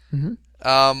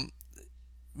 Mm-hmm.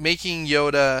 Making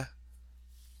Yoda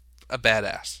a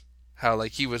badass. How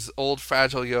like he was old,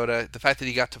 fragile Yoda. The fact that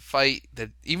he got to fight,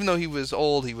 that even though he was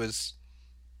old,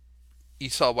 you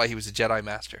saw why he was a Jedi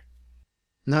Master.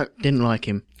 No, didn't like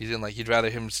him. You didn't like. You'd rather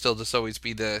him still just always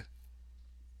be the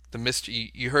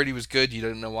mystery. You heard he was good. You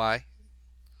didn't know why.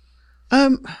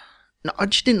 No, I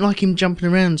just didn't like him jumping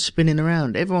around, spinning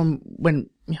around. Everyone went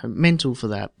mental for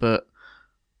that, but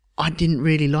I didn't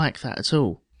really like that at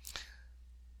all.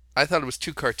 I thought it was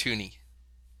too cartoony.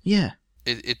 Yeah.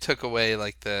 It took away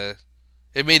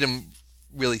it made him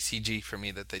really CG for me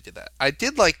that they did that. I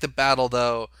did like the battle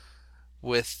though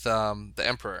with the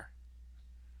Emperor.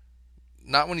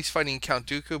 Not when he's fighting Count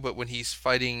Dooku, but when he's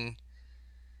fighting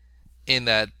in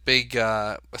that big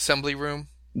assembly room.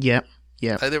 Yeah.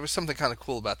 Yeah. There was something kind of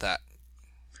cool about that.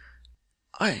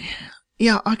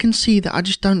 I can see that. I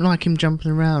just don't like him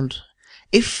jumping around.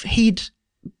 If he'd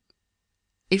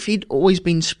always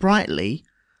been sprightly,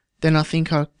 then I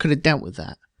think I could have dealt with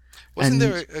that. Wasn't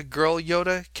there a girl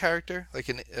Yoda character, like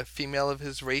a female of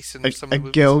his race in some of the movies?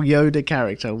 A girl Yoda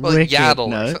character. Well, wicked, Yaddle.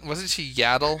 no? Wasn't she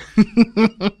Yaddle?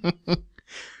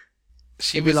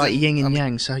 It'd be like yin and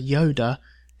yang. So Yoda,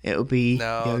 it would be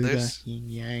Yoda, there's... yin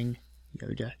yang,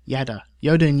 Yoda, Yada.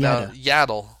 Yoda and Yada. No,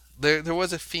 Yaddle. There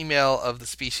was a female of the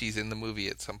species in the movie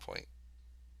at some point.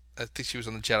 I think she was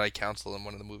on the Jedi Council in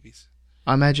one of the movies.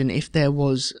 I imagine if there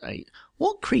was a...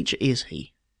 What creature is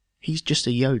he? He's just a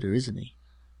Yoda, isn't he?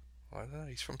 I don't know.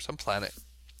 He's from some planet.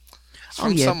 He's Oh,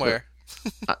 from yeah, somewhere.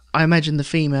 I imagine the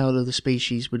female of the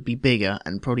species would be bigger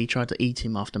and probably try to eat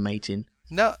him after mating.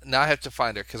 No, now I have to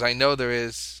find her, because I know there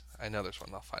is... I know there's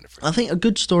one. I'll find it for you. I think a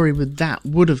good story with that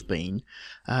would have been,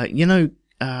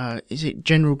 is it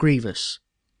General Grievous?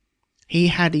 He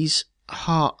had his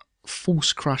heart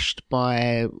force crushed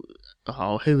by,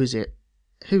 who is it?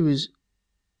 Who is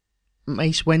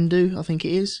Mace Windu? I think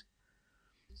it is.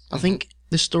 I think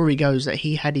the story goes that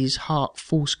he had his heart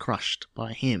force crushed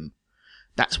by him.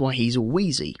 That's why he's all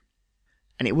wheezy.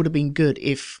 And it would have been good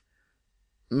if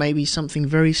maybe something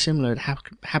very similar had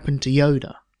happened to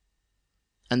Yoda.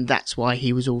 And that's why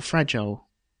he was all fragile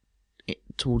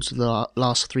towards the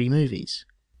last 3 movies.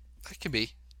 That could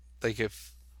be. Like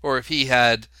if he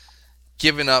had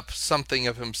given up something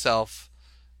of himself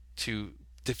to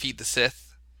defeat the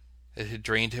Sith, it had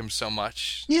drained him so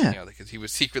much. Yeah. Because he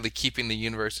was secretly keeping the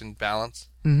universe in balance.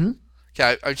 Mm-hmm.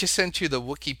 Okay, I just sent you the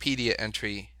Wikipedia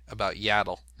entry about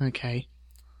Yaddle. Okay.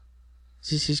 Is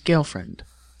this his girlfriend?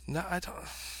 No, I don't.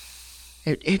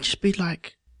 It'd just be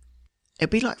like... It'd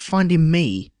be like finding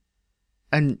me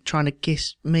and trying to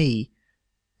kiss me.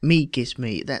 Me kiss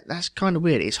me. That's kind of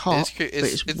weird. It's hot, but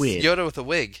it's weird. Yoda with a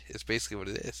wig is basically what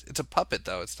it is. It's a puppet,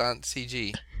 though. It's not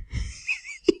CG.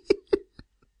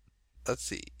 Let's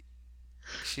see.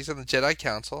 She's on the Jedi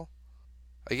Council.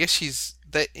 I guess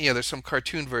there's some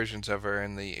cartoon versions of her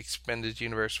in the expanded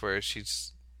universe where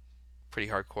she's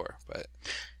pretty hardcore, but...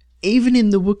 Even in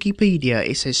the Wikipedia,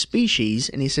 it says species,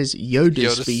 and it says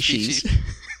Yoda species.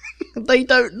 They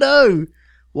don't know.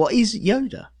 What is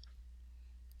Yoda?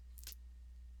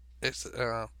 It's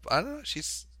I don't know.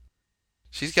 She's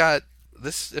got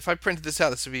this. If I printed this out,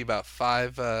 this would be about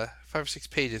 5 or 6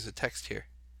 pages of text here.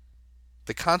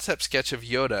 The concept sketch of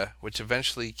Yoda, which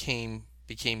eventually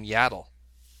became Yaddle.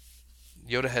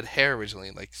 Yoda had hair originally,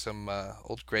 like some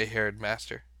old gray-haired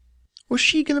master. Was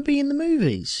she going to be in the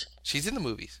movies? She's in the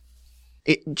movies.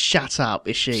 Shut up,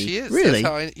 is she? She is. Really?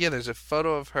 There's a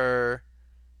photo of her.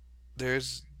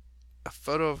 There's a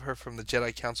photo of her from the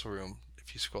Jedi Council room,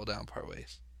 if you scroll down part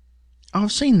ways.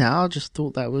 I've seen that. I just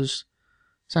thought that was...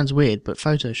 Sounds weird, but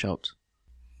photoshopped.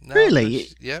 No, really?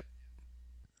 Yep.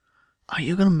 Oh,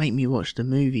 you're going to make me watch the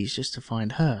movies just to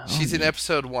find her, She's in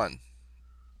episode 1.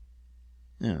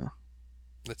 Yeah.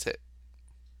 That's it.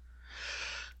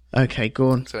 Okay, go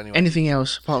on. So anyway. Anything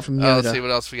else apart from Yoda? Let's see what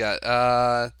else we got.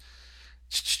 Battles.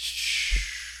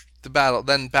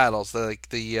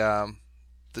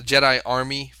 The Jedi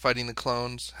army fighting the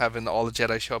clones, having all the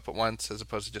Jedi show up at once as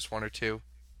opposed to just 1 or 2.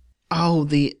 Oh,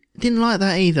 didn't like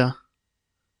that either.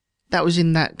 That was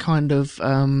in that kind of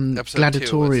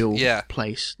gladiatorial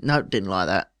place. No, didn't like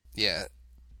that. Yeah.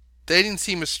 They didn't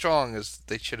seem as strong as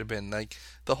they should have been. Like,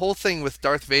 the whole thing with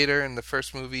Darth Vader in the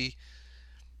first movie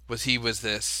was he was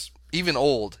this, even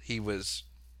old, he was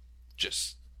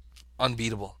just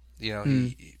unbeatable.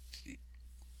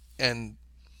 And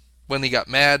when he got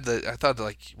mad, I thought that,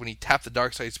 like, when he tapped the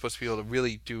dark side, he's supposed to be able to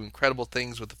really do incredible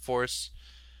things with the Force.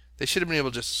 They should have been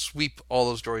able to just sweep all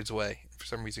those droids away. For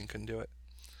some reason, couldn't do it.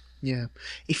 Yeah.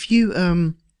 If you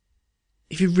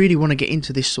really want to get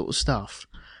into this sort of stuff,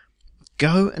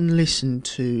 go and listen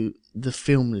to the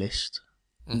film list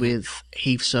with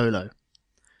Heath Solo.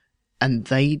 And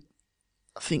I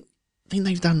think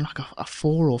they've done like a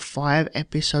 4 or 5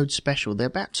 episode special. They're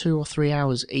about 2 or 3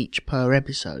 hours each per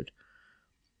episode.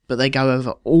 But they go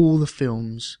over all the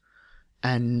films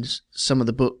and some of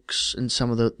the books and some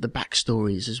of the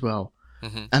backstories as well.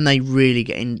 Mm-hmm. And they really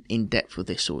get in depth with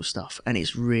this sort of stuff. And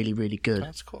it's really, really good.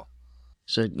 That's cool.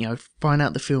 So, find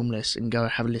out the film list and go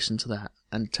have a listen to that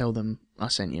and tell them I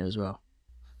sent you as well.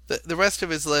 The rest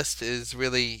of his list is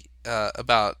really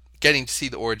about getting to see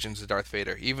the origins of Darth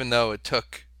Vader. Even though it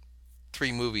took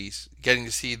 3 movies, getting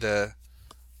to see the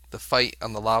fight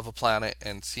on the lava planet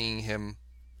and seeing him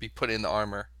be put in the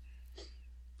armor.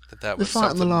 That was the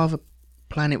fight on the lava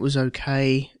planet was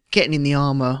okay. Getting in the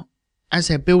armor as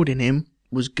they're building him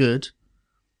was good.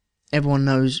 Everyone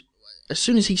knows as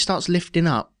soon as he starts lifting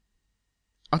up,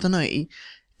 I don't know, it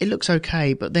looks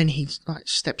okay, but then he like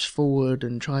steps forward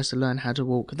and tries to learn how to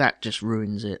walk. That just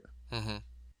ruins it. Mm-hmm.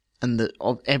 And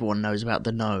everyone knows about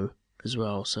the no as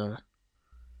well. So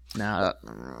now,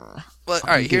 well, all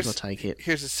right. Here's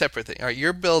a separate thing. All right,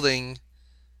 you're getting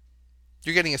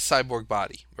a cyborg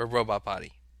body or robot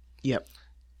body. Yep.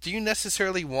 Do you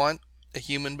necessarily want a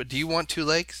human? But do you want 2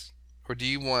 legs, or do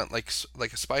you want like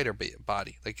a spider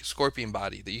body, like a scorpion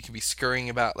body that you can be scurrying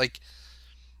about? Like,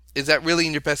 is that really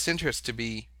in your best interest to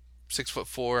be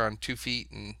 6'4" on 2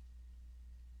 feet? And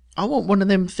I want one of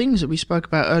them things that we spoke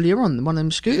about earlier on, one of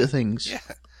them scooter things. Yeah.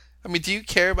 I mean, do you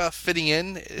care about fitting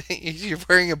in? You're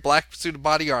wearing a black suit of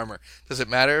body armor. Does it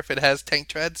matter if it has tank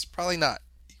treads? Probably not.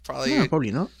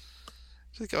 Probably not.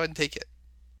 Just go ahead and take it.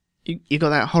 You got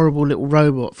that horrible little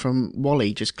robot from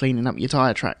WALL-E just cleaning up your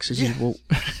tyre tracks as you walk.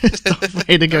 Darth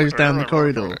Vader goes down the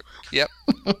corridor. Yep.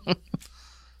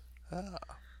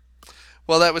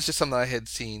 Well, that was just something I had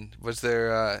seen. Was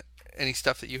there any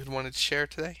stuff that you had wanted to share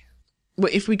today?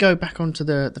 Well, if we go back onto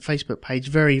the Facebook page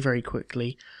very, very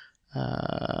quickly,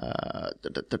 I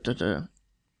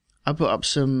put up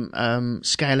some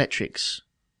Scalextrics,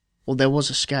 or there was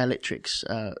a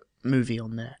Scalextrics movie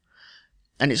on there,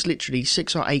 and it's literally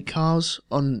 6 or 8 cars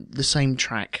on the same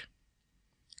track,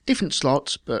 different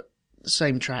slots, but the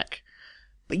same track.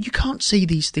 But you can't see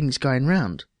these things going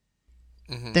round.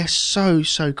 Mm-hmm. They're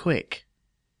so quick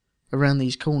around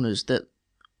these corners that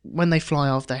when they fly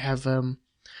off, they have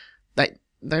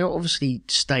they are obviously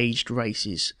staged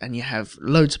races, and you have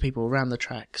loads of people around the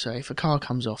track. So if a car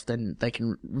comes off, then they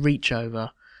can reach over,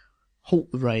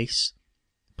 halt the race,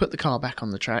 put the car back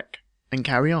on the track, and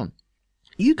carry on.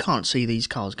 You can't see these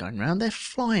cars going round. They're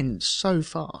flying so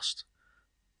fast.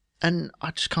 And I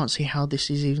just can't see how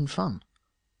this is even fun.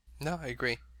 No, I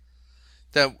agree.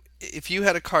 Now, if you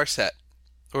had a car set,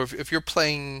 or if you're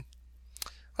playing,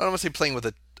 I don't want to say playing with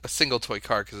a single toy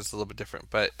car because it's a little bit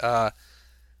different, but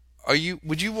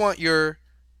would you want your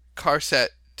car set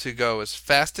to go as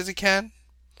fast as it can,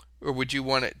 or would you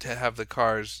want it to have the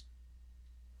cars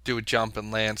do a jump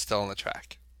and land still on the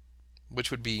track? Which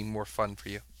would be more fun for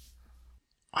you?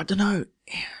 I don't know.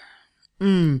 Do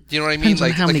you know what I mean? Depends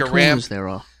on how many a corners ramp. there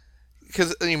are.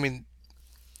 Because I mean,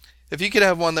 if you could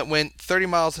have one that went 30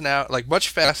 miles an hour, like much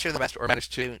faster than the best, or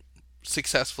managed to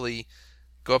successfully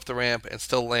go up the ramp and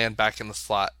still land back in the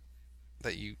slot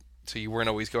so you weren't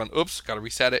always going, oops, got to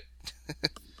reset it.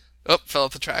 Oh, fell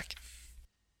off the track.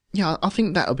 Yeah, I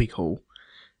think that would be cool.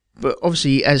 But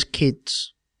obviously, as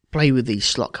kids play with these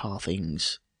slot car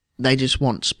things, they just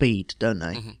want speed, don't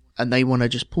they? Mm-hmm. And they want to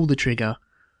just pull the trigger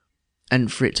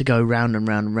and for it to go round and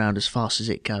round and round as fast as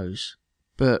it goes.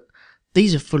 But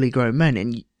these are fully grown men,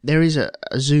 and there is a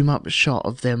zoom up shot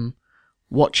of them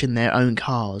watching their own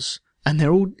cars, and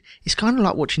it's kind of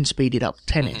like watching speeded up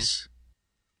tennis,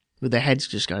 with their heads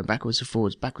just going backwards and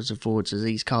forwards as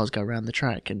these cars go around the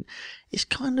track. And it's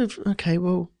kind of, okay,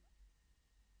 well,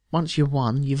 once you've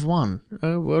won, you've won.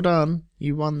 Oh, well done.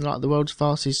 You won like the world's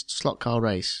fastest slot car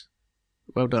race.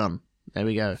 Well done. There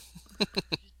we go.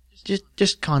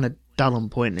 just kind of dull and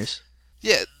pointless.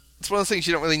 Yeah, it's one of those things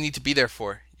you don't really need to be there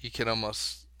for. You can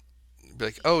almost be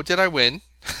like, oh, did I win?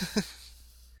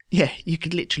 Yeah, you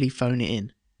could literally phone it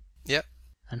in. Yep.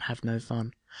 And have no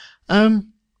fun.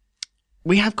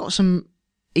 We have got some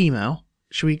email.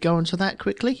 Should we go on to that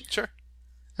quickly? Sure.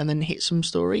 And then hit some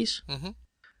stories? Mm-hmm.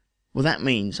 Well, that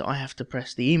means I have to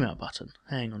press the email button.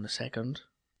 Hang on a second.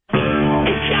 It's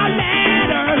your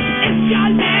letter. It's your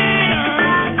letter.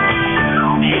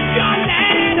 It's your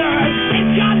letter.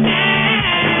 It's your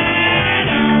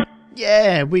letter.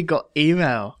 Yeah, we got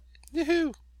email.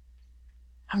 Yoo-hoo.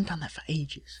 Haven't done that for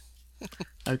ages.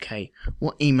 Okay,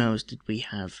 what emails did we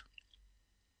have?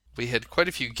 We had quite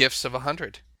a few gifts of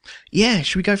 100. Yeah,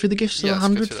 should we go through the gifts of Yeah, let's go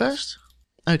 100 through first?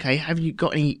 Okay, have you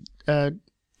got any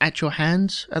at your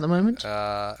hands at the moment?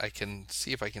 I can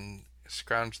see if I can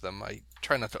scrounge them. I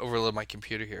try not to overload my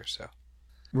computer here, so.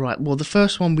 Right, well, the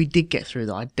first one we did get through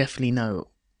that I definitely know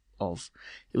of.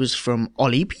 It was from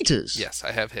Ollie Peters. Yes,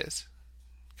 I have his.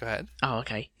 Go ahead. Oh,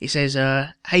 okay. He says,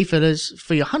 hey fellas,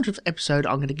 for your 100th episode,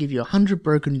 I'm going to give you 100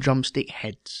 broken drumstick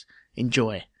heads.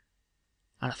 Enjoy.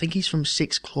 And I think he's from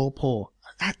Six Claw Paw.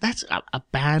 That's a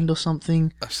band or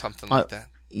something? Or something like that.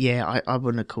 Yeah, I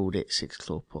wouldn't have called it Six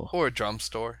Claw Paw. Or a drum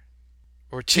store.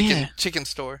 Or chicken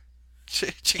store.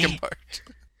 Chicken part.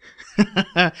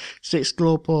 Six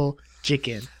Claw Paw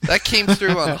chicken. That came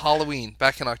through on Halloween,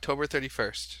 back in October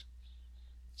 31st.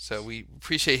 So we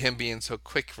appreciate him being so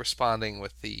quick responding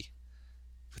with the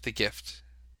gift.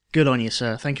 Good on you,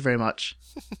 sir. Thank you very much.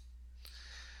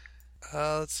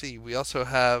 Let's see. We also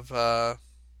have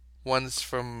ones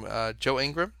from Joe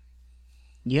Ingram.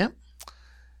 Yep.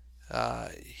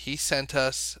 He sent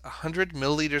us 100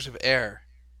 milliliters of air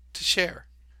to share.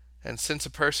 And since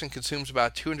a person consumes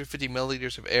about 250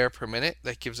 milliliters of air per minute,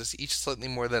 that gives us each slightly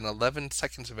more than 11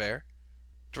 seconds of air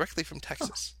directly from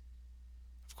Texas.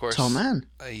 Of course, Oh, man.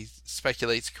 He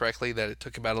speculates correctly that it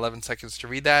took about 11 seconds to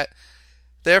read that.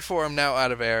 Therefore, I'm now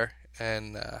out of air,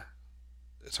 and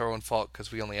it's our own fault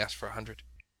because we only asked for 100.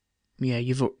 Yeah,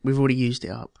 we've already used it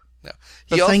up. No.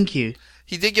 But thank you.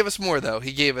 He did give us more, though.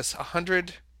 He gave us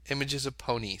 100 images of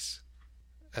ponies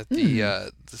at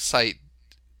the site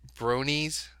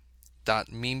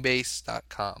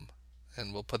bronies.memebase.com,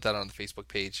 and we'll put that on the Facebook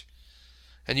page.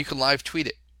 And you can live tweet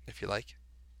it if you like.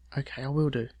 Okay, I will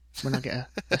do when I get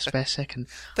a spare second.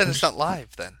 Then it's not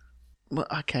live, then. Well,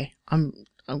 okay, I'm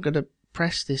gonna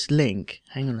press this link.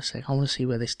 Hang on a sec. I want to see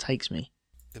where this takes me.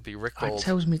 It'll be Rick It Gold.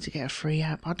 tells me to get a free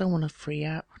app. I don't want a free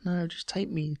app. No, just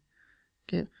take me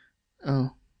Skip.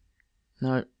 Oh.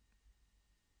 No.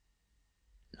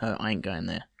 No, I ain't going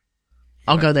there.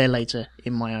 I'll go there later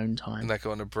in my own time. And that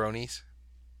going to Bronies?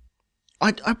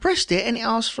 I pressed it and it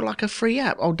asked for like a free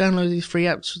app. I'll download these free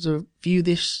apps to view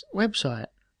this website.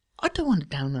 I don't want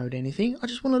to download anything. I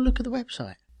just want to look at the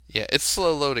website. Yeah, it's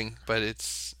slow loading, but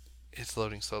it's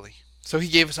loading slowly. So he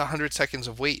gave us 100 seconds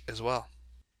of wait as well.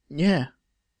 Yeah.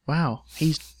 Wow.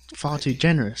 He's far too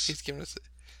generous. He's given us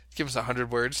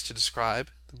 100 words to describe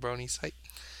the Brony site.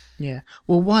 Yeah.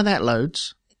 Well, while that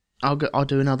loads, I'll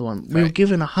do another one. We were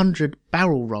given 100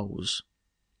 barrel rolls.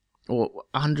 Or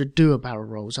 100 doer barrel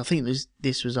rolls. I think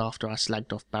this was after I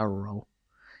slagged off barrel roll.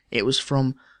 It was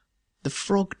from the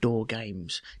Frog Door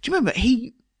games. Do you remember?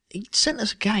 He sent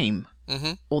us a game.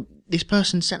 Mm-hmm. Or this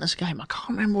person sent us a game. I can't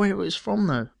remember where it was from,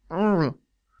 though.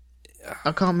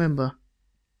 I can't remember.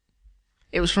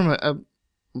 It was from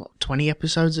 20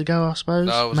 episodes ago, I suppose?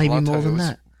 No, it was maybe a long more time. than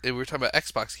that. We were talking about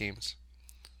Xbox games.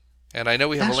 And I know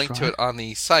we have That's a link to it on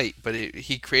the site, but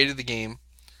he created the game,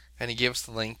 and he gave us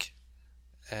the link,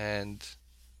 and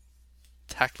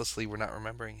tactlessly we're not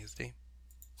remembering his name.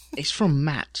 It's from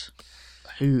Matt,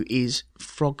 who is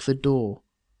Frog the Door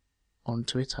on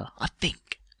Twitter, I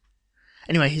think.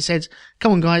 Anyway, he said,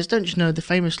 "Come on, guys, don't you know the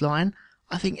famous line?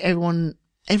 I think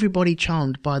everybody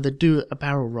charmed by the do a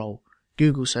barrel roll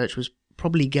Google search was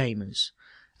probably gamers.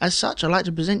 As such, I'd like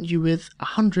to present you with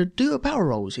 100 do a barrel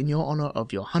rolls in your honour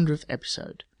of your 100th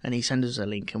episode." And he sent us a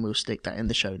link, and we'll stick that in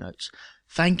the show notes.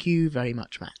 Thank you very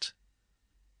much, Matt.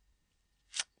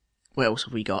 What else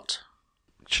have we got?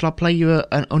 Shall I play you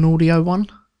an audio one?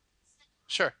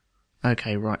 Sure.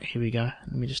 Okay, right, here we go.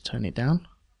 Let me just turn it down.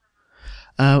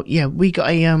 Yeah, we got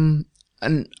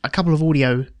a couple of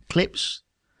audio clips.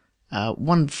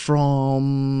 One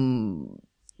from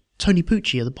Tony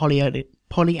Pucci of the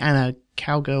Pollyanna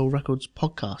Cowgirl Records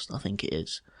podcast, I think it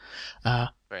is.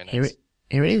 Very nice.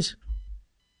 Here it is.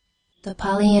 The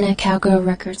Pollyanna Cowgirl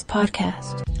Records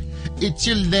podcast. It's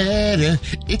your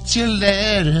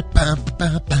letter, ba,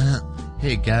 ba, ba.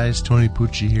 Hey guys, Tony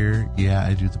Pucci here. Yeah,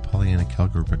 I do the Pollyanna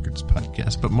Cowgirl Records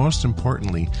podcast, but most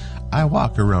importantly, I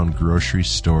walk around grocery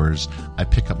stores, I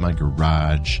pick up my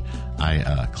garage,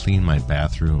 I clean my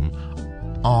bathroom,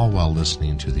 all while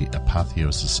listening to the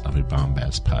Apotheosis of a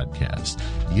Bombast podcast.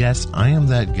 Yes, I am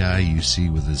that guy you see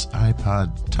with his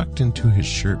iPod tucked into his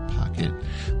shirt pocket,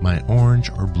 my orange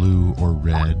or blue or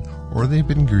red, or they've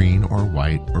been green or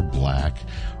white or black,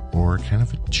 or kind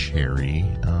of a cherry,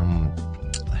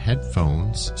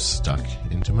 headphones stuck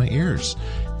into my ears.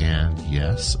 And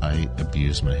yes, I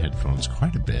abuse my headphones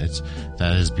quite a bit.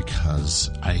 That is because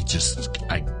I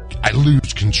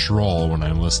lose control when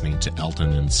I'm listening to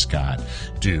Elton and Scott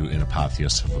do an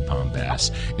Apotheosis of a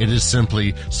Bombast. It is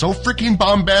simply so freaking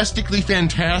bombastically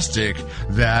fantastic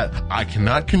that I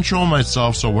cannot control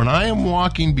myself. So when I am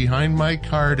walking behind my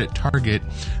cart at Target,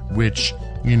 which,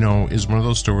 you know, is one of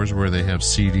those stores where they have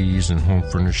CDs and home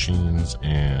furnishings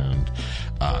and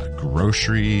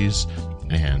groceries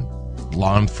and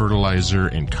lawn fertilizer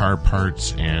and car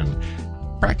parts and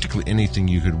practically anything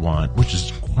you could want, which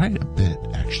is quite a bit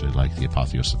actually like the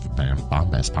Apotheosis of a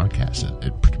Bombast podcast.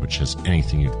 It pretty much has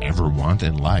anything you'd ever want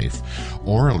in life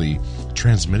orally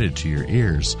transmitted to your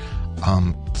ears.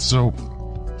 So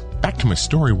back to my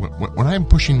story. When I'm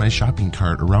pushing my shopping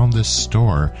cart around this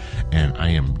store and I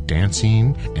am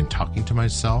dancing and talking to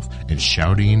myself and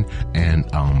shouting and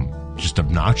just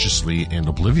obnoxiously and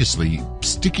obliviously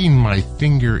sticking my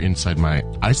finger inside my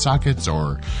eye sockets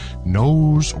or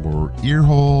nose or ear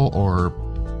hole or,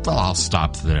 well, I'll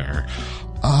stop there.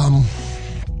 All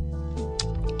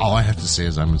I have to say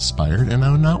is I'm inspired, and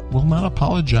I will not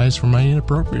apologize for my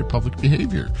inappropriate public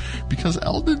behavior, because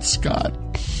Eldon Scott,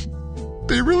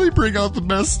 they really bring out the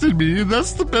best in me, and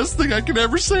that's the best thing I can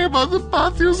ever say about the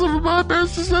Apotheosis of a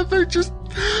Bombast, is that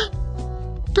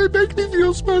they make me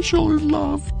feel special and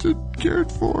loved and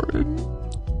cared for. And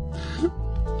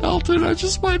Elton, I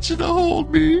just want you to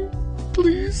hold me,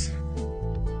 please.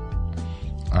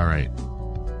 All right.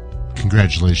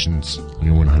 Congratulations on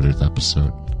your 100th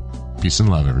episode. Peace and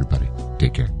love, everybody.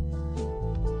 Take care.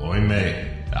 Oi, mate.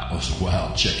 That was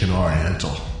well chicken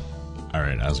oriental. All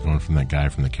right, I was going from that guy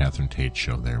from the Catherine Tate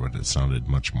show there, but it sounded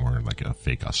much more like a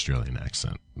fake Australian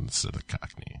accent instead of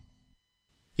Cockney.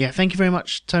 Yeah, thank you very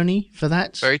much, Tony, for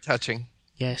that. Very touching.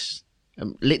 Yes,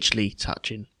 literally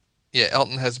touching. Yeah,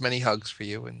 Elton has many hugs for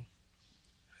you, and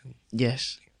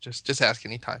yes, just ask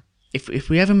anytime. If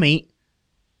we ever meet,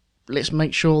 let's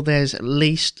make sure there's at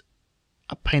least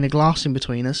a pane of glass in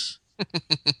between us,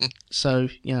 so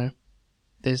you know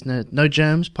there's no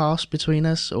germs pass between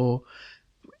us, or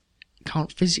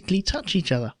can't physically touch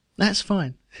each other. That's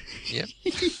fine. Yep.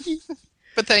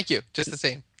 But thank you, just the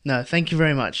same. No, thank you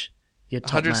very much. You're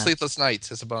top 100 man. sleepless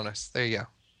nights as a bonus. There you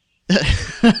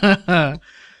go.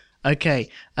 Okay.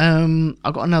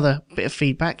 I've got another bit of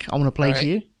feedback I want to play for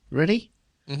you. Ready?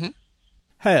 Mm-hmm.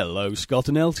 Hello, Scott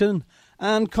and Elton,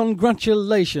 and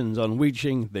congratulations on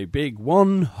reaching the big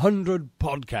 100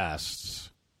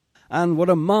 podcasts. And what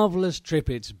a marvellous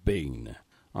trip it's been.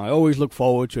 I always look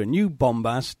forward to a new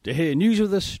bombast to hear news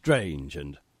of the strange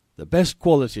and the best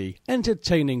quality,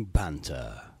 entertaining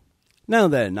banter. Now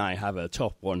then, I have a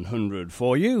top 100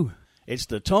 for you. It's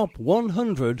the top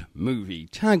 100 movie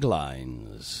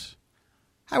taglines.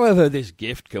 However, this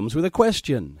gift comes with a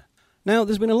question. Now,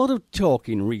 there's been a lot of talk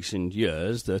in recent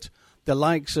years that the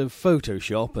likes of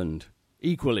Photoshop and,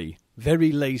 equally,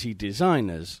 very lazy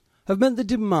designers have meant the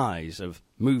demise of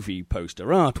movie poster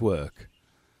artwork.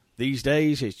 These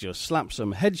days, it's just slap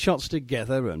some headshots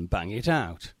together and bang it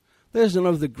out. There's none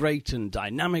of the great and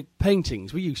dynamic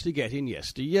paintings we used to get in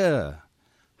yesteryear.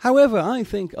 However, I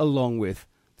think along with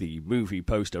the movie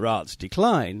poster art's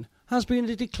decline has been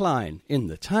a decline in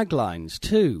the taglines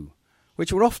too,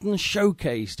 which were often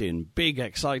showcased in big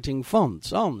exciting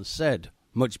fonts on said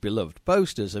much-beloved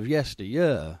posters of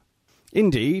yesteryear.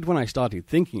 Indeed, when I started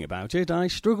thinking about it, I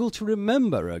struggled to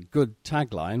remember a good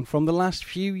tagline from the last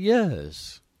few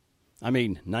years. I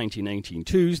mean,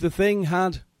 1982's The Thing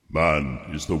had... Man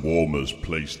is the warmest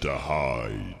place to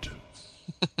hide.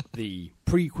 The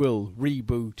prequel,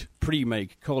 reboot,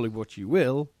 pre-make, call it what you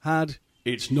will, had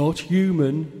It's Not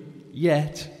Human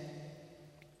Yet.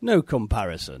 No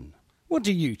comparison. What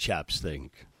do you chaps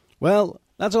think? Well,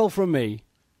 that's all from me,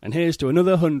 and here's to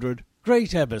another 100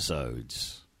 great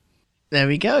episodes. There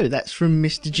we go. That's from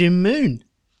Mr. Jim Moon.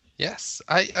 Yes,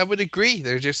 I would agree.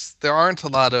 There aren't a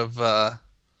lot of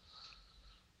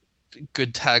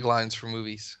good taglines for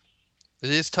movies. It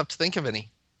is tough to think of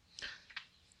any.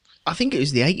 I think it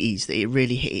was the 80s that it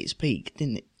really hit its peak,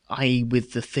 didn't it? I.e.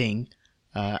 with The Thing.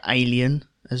 Alien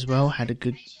as well had a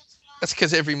good... That's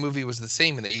because every movie was the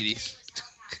same in the 80s.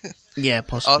 Yeah,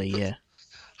 possibly, yeah.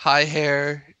 High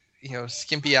hair,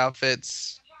 skimpy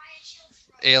outfits,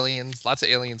 aliens, lots of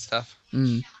alien stuff.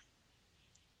 Mm.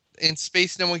 In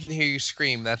Space, No One Can Hear You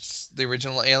Scream. That's the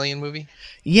original Alien movie?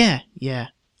 Yeah.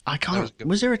 I can't...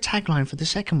 Was there a tagline for the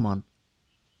second one?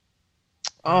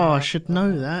 Oh, I should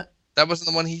know that. That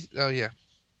wasn't the one he... Oh, yeah.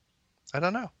 I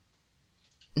don't know.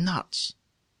 Nuts.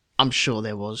 I'm sure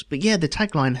there was. But yeah, the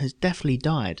tagline has definitely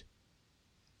died.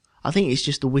 I think it's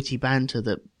just the witty banter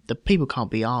that the people can't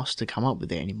be asked to come up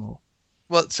with it anymore.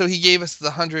 Well, so he gave us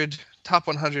the top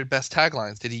 100 best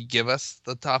taglines. Did he give us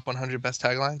the top 100 best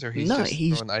taglines? Or he's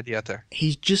throwing the idea out there?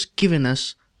 He's just given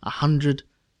us 100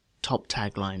 top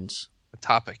taglines. A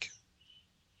topic.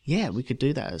 Yeah, we could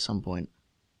do that at some point.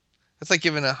 It's like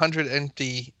giving 100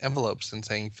 empty envelopes and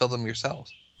saying, fill them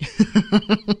yourselves.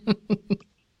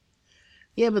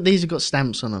 Yeah, but these have got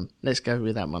stamps on them. Let's go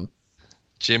with that one.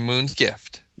 Jim Moon's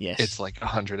gift. Yes. It's like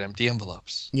 100 empty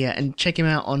envelopes. Yeah, and check him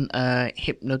out on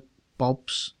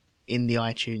Hypnobobs in the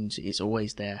iTunes. It's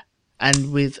always there.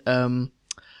 And with Tony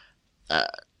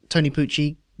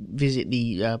Pucci, visit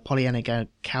the Pollyanna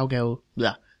Cowgirl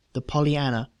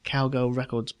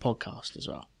Records podcast as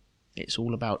well. It's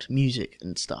all about music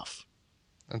and stuff.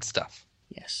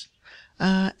 Yes.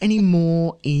 Any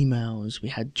more emails? We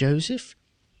had Joseph.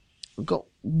 We've got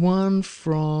one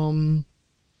from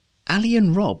Ali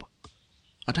and Rob.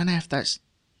 I don't know if that's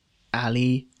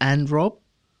Ali and Rob,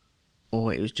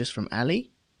 or it was just from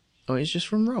Ali, or it's just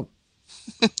from Rob.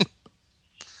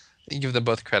 You give them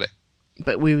both credit.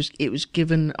 But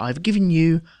I've given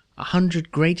you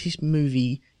 100 greatest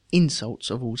movie insults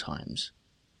of all times.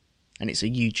 And it's a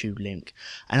YouTube link.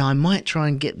 And I might try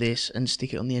and get this and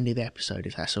stick it on the end of the episode,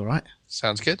 if that's all right.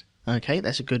 Sounds good. Okay,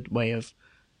 that's a good way of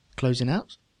closing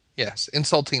out. Yes,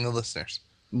 insulting the listeners.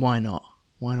 Why not?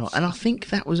 And I think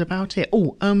that was about it.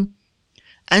 Oh,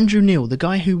 Andrew Neil, the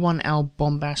guy who won our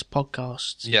Bombast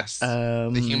podcasts. Yes,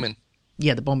 the human.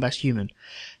 Yeah, the Bombast human.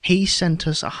 He sent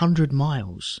us 100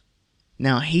 miles.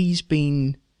 Now, he's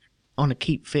been on a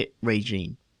keep fit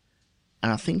regime.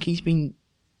 And I think he's been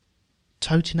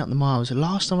toting up the miles. The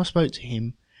last time I spoke to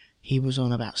him, he was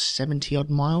on about 70 odd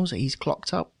miles that he's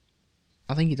clocked up.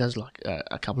 I think he does like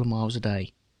a couple of miles a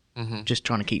day. Mm-hmm. Just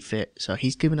trying to keep fit. So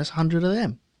he's given us 100 of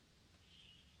them.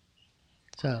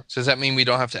 So does that mean we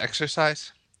don't have to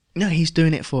exercise? No, he's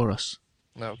doing it for us.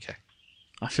 Okay.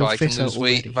 I feel so I can lose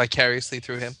weight vicariously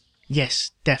through him?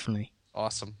 Yes, definitely.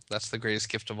 Awesome. That's the greatest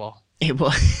gift of all. It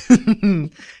was.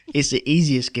 It's the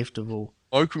easiest gift of all.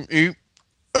 I can eat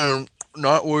and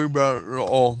not worry about it at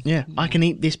all. Yeah, I can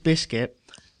eat this biscuit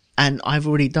and I've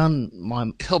already done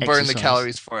my He'll burn the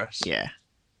calories for us. Yeah.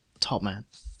 Top man.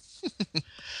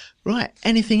 Right,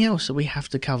 anything else that we have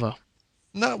to cover?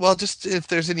 No, well, just if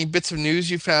there's any bits of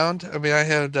news you found. I mean, I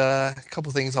had a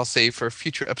couple things I'll save for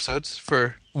future episodes,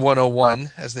 for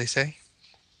 101, as they say.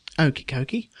 Okie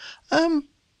dokie.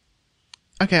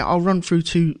 Okay, I'll run through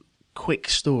 2 quick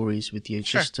stories with you,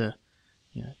 just to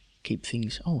keep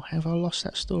things... Oh, have I lost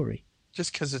that story?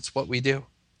 Just because it's what we do.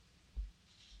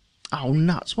 Oh,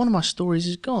 nuts. One of my stories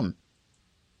is gone.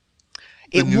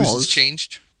 The news has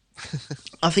changed?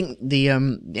 I think the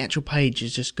actual page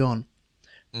is just gone.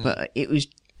 But it was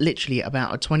literally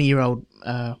about a 20-year-old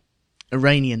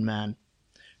Iranian man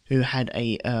who had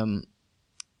he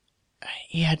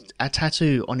had a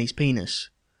tattoo on his penis,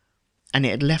 and it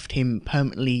had left him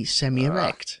permanently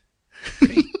semi-erect.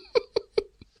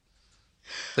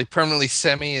 Like permanently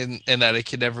semi, and that it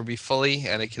could never be fully,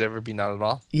 and it could never be not at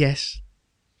all? Yes.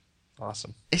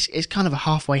 Awesome. It's kind of a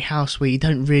halfway house where you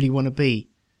don't really want to be.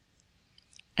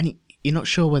 And you're not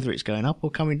sure whether it's going up or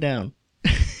coming down.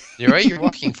 You're right, you're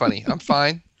walking funny. I'm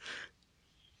fine.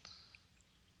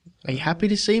 Are you happy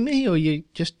to see me, or you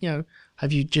just,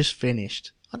 have you just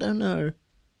finished? I don't know.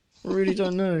 I really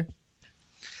don't know.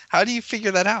 How do you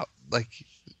figure that out? Like,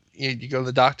 you go to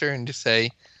the doctor and just say,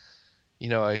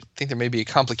 I think there may be a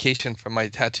complication from my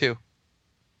tattoo.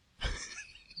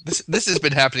 This has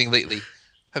been happening lately.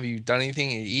 Have you done anything?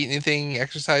 Eat anything?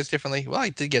 Exercised differently? Well, I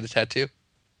did get a tattoo.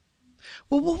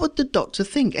 Well, what would the doctor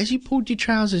think? As you pulled your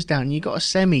trousers down, you got a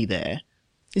semi there.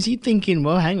 Is he thinking,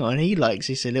 well, hang on, he likes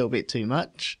this a little bit too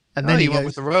much? And then he went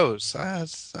with the rose. I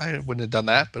wouldn't have done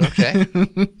that, but okay.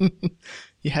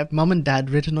 You have mum and dad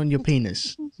written on your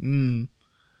penis.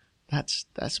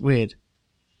 That's weird.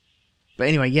 But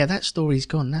anyway, yeah, that story's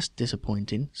gone. That's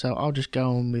disappointing. So I'll just go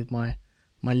on with my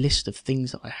list of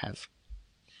things that I have.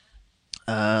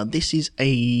 This is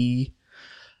a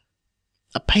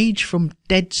page from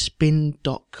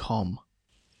deadspin.com,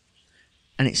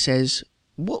 and it says,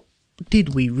 what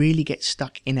did we really get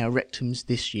stuck in our rectums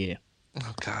this year?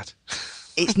 Oh, God.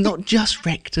 It's not just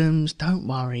rectums, don't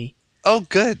worry. Oh,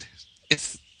 good.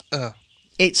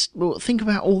 Well, think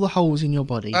about all the holes in your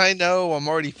body. I know, I'm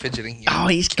already fidgeting here. Oh,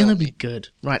 it's going to be good.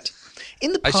 Right.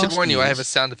 I should warn you, I have a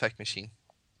sound effect machine.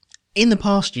 In the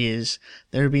past years,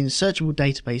 there have been a searchable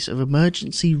database of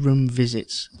emergency room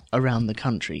visits around the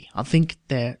country. I think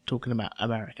they're talking about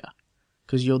America,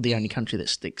 because you're the only country that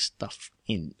sticks stuff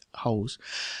in holes.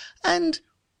 And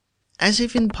as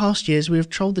if in past years, we have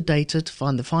trolled the data to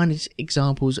find the finest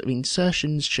examples of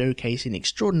insertions showcasing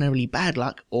extraordinarily bad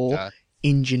luck or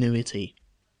ingenuity.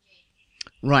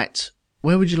 Right,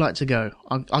 where would you like to go?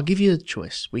 I'll give you a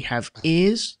choice. We have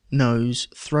ears, nose,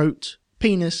 throat,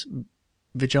 penis,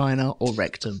 vagina, or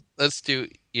rectum. Let's do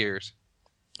ears.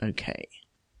 Okay.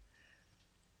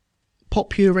 Pot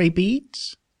puree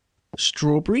beads,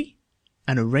 strawberry,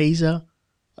 an eraser,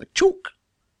 a chalk,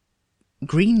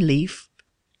 green leaf,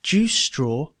 juice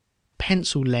straw,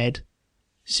 pencil lead,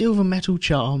 silver metal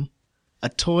charm, a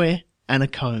toy, and a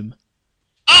comb.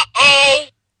 Uh-oh!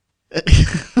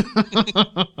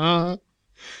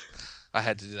 I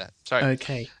had to do that. Sorry.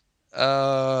 Okay.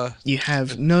 You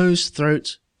have nose,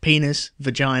 throat, penis,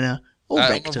 vagina, or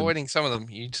rectum. I'm avoiding some of them.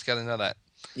 You just got to know that.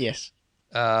 Yes.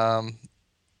 Well,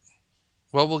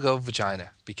 we'll go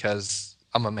vagina, because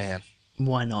I'm a man.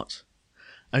 Why not?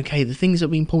 Okay, the things that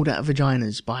have been pulled out of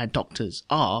vaginas by doctors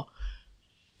are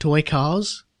toy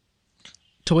cars,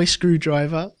 toy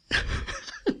screwdriver,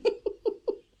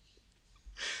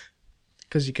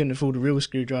 because you couldn't afford a real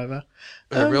screwdriver.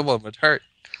 A real one would hurt.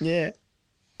 Yeah.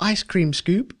 Ice cream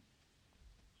scoop,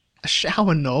 a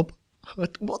shower knob.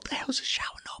 What the hell's a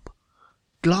shower knob?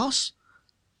 Glass?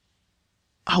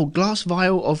 Oh, glass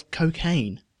vial of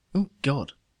cocaine. Oh,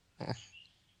 God.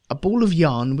 A ball of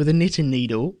yarn with a knitting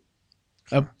needle,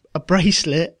 a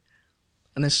bracelet,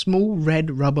 and a small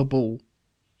red rubber ball.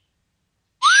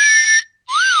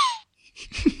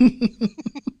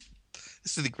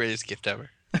 This is the greatest gift ever.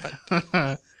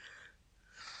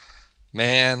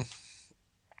 Man.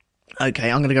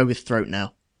 Okay, I'm going to go with throat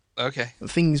now. Okay.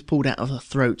 Things pulled out of the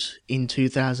throat in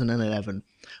 2011.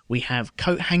 We have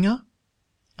coat hanger,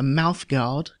 a mouth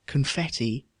guard,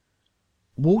 confetti,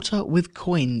 water with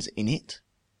coins in it.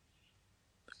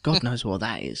 God knows what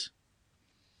that is.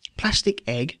 Plastic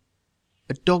egg,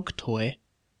 a dog toy,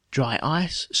 dry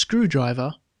ice,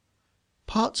 screwdriver,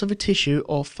 parts of a tissue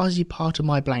or fuzzy part of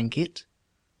my blanket,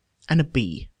 and a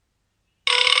bee.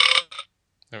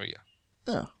 There we go.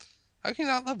 Oh. How can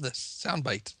you not love this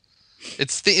soundbite?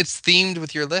 It's themed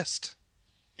with your list,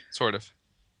 sort of.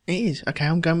 It is. Okay,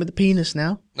 I'm going with the penis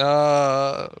now.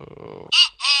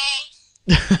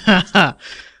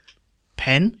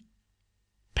 Pen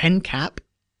cap,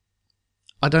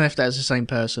 I don't know if that's the same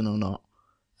person or not.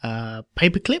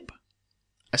 Paperclip,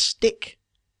 a stick,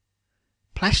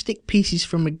 plastic pieces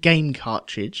from a game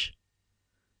cartridge,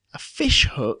 a fish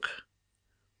hook,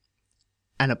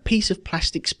 and a piece of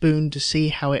plastic spoon to see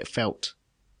how it felt.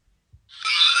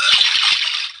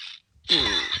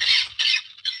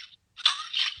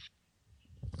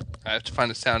 I have to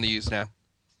find a sound to use now.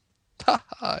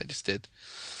 I just did.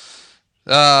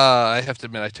 I have to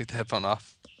admit, I took the headphone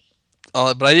off.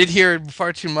 But I did hear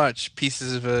far too much.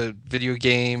 Pieces of a video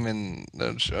game and...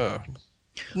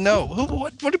 no.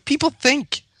 What do people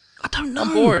think? I don't know.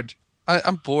 I'm bored.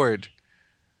 I'm bored.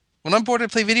 When I'm bored, I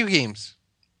play video games.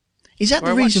 Is that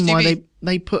the reason why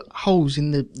they put holes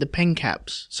in the pen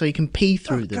caps so you can pee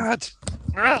through them? God.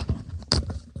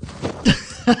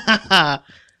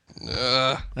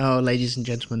 Oh, ladies and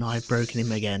gentlemen, I've broken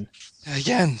him again.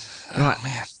 Again? Right, oh,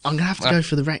 man. I'm going to have to go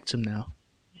for the rectum now.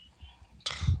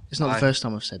 It's not the first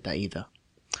time I've said that either.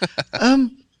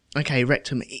 Okay,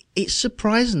 rectum. It's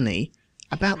surprisingly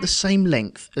about the same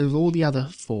length as all the other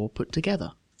 4 put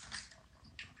together.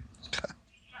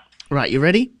 Right, you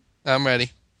ready? I'm ready.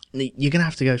 You're going to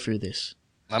have to go through this.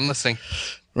 I'm listening.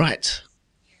 Right.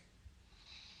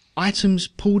 Items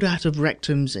pulled out of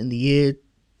rectums in the year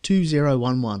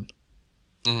 2011.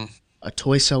 A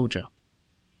toy soldier.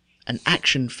 An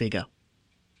action figure.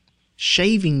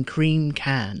 Shaving cream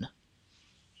can.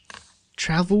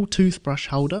 Travel toothbrush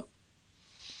holder.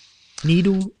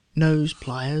 Needle nose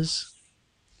pliers.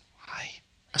 Why?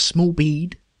 A small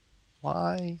bead.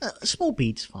 Why? A small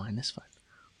bead's fine, that's fine.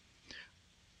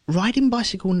 Riding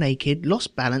bicycle naked,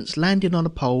 lost balance, landed on a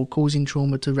pole, causing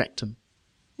trauma to rectum.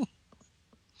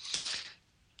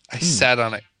 I sat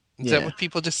on it. Is that what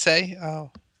people just say?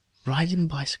 Oh. Riding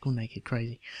bicycle naked,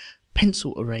 crazy.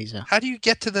 Pencil eraser. How do you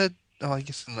get to the... Oh, I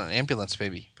guess in an ambulance,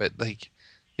 maybe. But, like,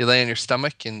 you lay on your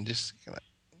stomach and just...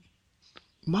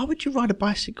 Why would you ride a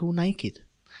bicycle naked?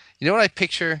 You know what I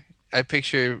picture? I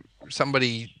picture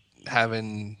somebody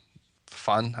having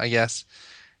fun, I guess.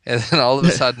 And then all of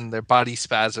a sudden, their body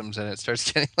spasms and it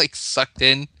starts getting, like, sucked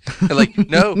in. They're like,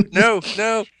 no.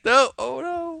 Oh,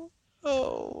 no.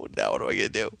 Oh, now what am I going to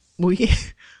do? Well, yeah.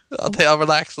 I'll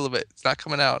relax a little bit. It's not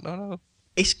coming out. No.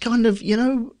 It's kind of,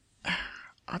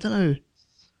 I don't know.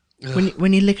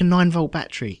 When you lick a 9-volt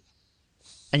battery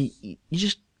and you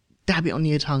just dab it on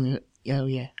your tongue, oh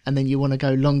yeah, and then you want to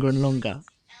go longer and longer,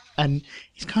 and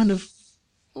it's kind of,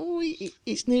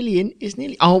 it's nearly in. It's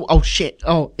nearly. Oh shit!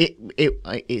 Oh,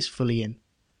 it's fully in.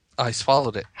 I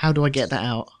swallowed it. How do I get that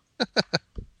out?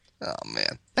 Oh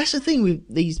man, that's the thing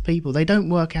with these people. They don't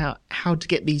work out how to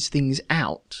get these things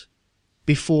out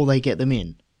before they get them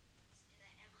in.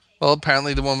 Well,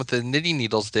 apparently the one with the knitting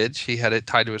needles did. She had it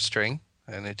tied to a string,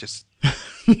 and it just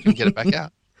couldn't get it back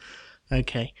out.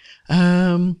 Okay.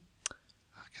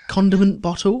 Condiment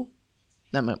bottle.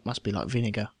 That must be like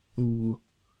vinegar. Ooh.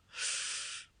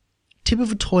 Tip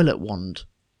of a toilet wand.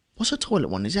 What's a toilet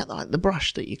wand? Is that like the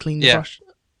brush that you clean the brush?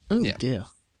 Oh dear.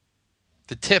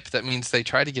 The tip, that means they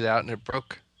tried to get out and it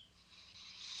broke.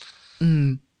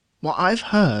 Well, I've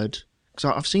heard, because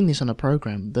I've seen this on a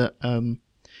program, that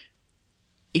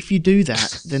if you do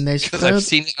that, then there's... Because I've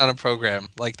seen it on a program,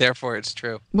 like, therefore it's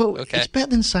true. Well, it's better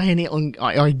than saying it on...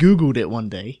 I Googled it one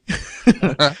day.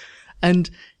 And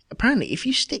apparently, if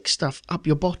you stick stuff up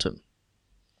your bottom,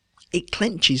 it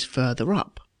clenches further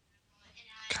up.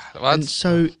 God, well, and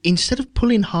so, instead of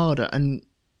pulling harder, and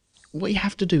what you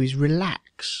have to do is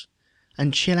relax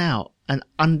and chill out and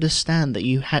understand that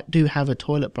you do have a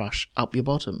toilet brush up your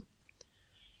bottom.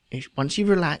 Once you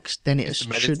relax, then it should...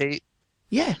 meditate.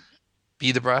 Yeah.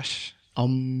 Be the brush.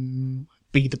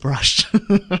 Be the brush.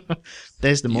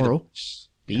 There's the moral.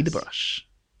 Be the brush.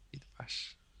 Be the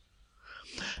brush.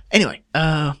 Anyway,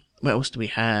 what else do we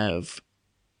have?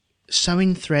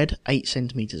 Sewing thread, 8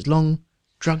 centimeters long.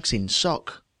 Drugs in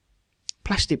sock.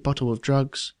 Plastic bottle of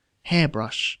drugs.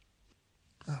 Hairbrush.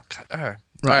 Oh God!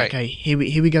 Right. Okay. Here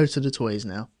we go to the toys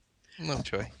now. No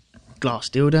joy. Glass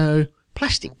dildo.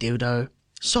 Plastic dildo.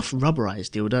 Soft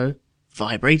rubberized dildo.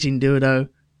 Vibrating dildo.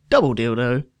 Double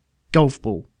dildo, golf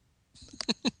ball.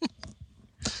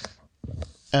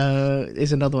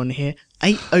 There's another one here.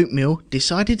 Ate oatmeal,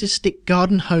 decided to stick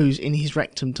garden hose in his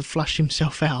rectum to flush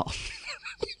himself out.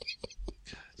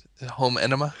 Home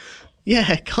enema?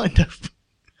 Yeah, kind of.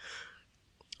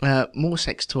 More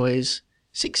sex toys.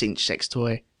 6-inch sex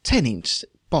toy. 10-inch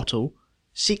bottle.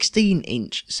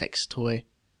 16-inch sex toy.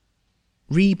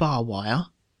 Rebar wire.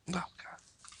 Oh,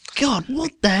 God,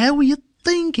 what the hell were you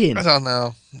thinking? I don't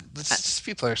know. These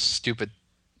people are stupid.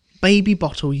 Baby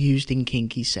bottle used in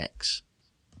kinky sex.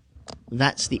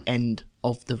 That's the end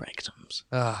of the rectums.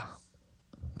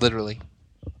 Literally.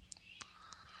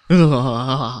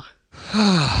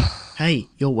 Hey,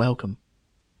 you're welcome.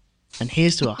 And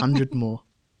here's to 100 more.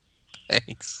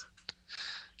 Thanks.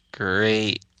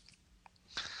 Great.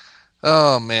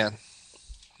 Oh, man.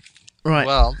 Right.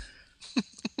 Well,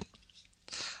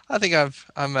 I think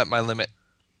I'm at my limit.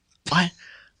 I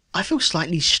feel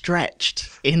slightly stretched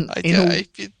in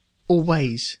all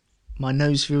ways. My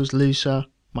nose feels looser.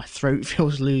 My throat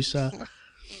feels looser.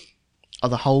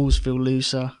 Other holes feel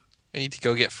looser. I need to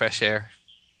go get fresh air.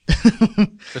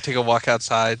 Go take a walk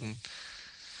outside and.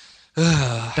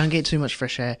 Don't get too much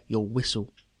fresh air. You'll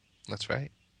whistle. That's right.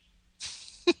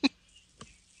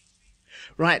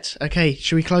 Right. Okay.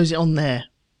 Should we close it on there?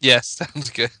 Yes,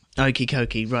 sounds good. Okie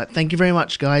dokie. Right. Thank you very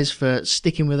much, guys, for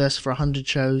sticking with us for 100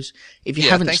 shows. If you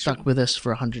haven't stuck with us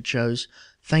for 100 shows,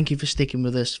 thank you for sticking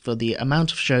with us for the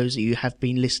amount of shows that you have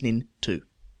been listening to.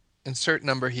 Insert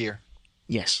number here.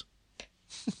 Yes.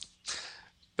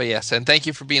 But yes, and thank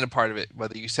you for being a part of it.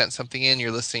 Whether you sent something in,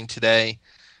 you're listening today,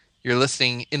 you're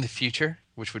listening in the future,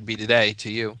 which would be today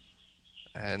to you,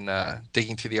 and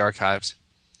digging through the archives.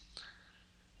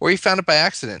 Or you found it by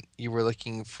accident. You were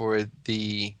looking for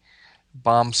the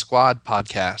Bomb Squad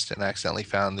podcast and accidentally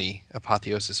found the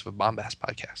Apotheosis of Bombast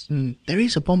podcast. There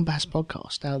is a Bombast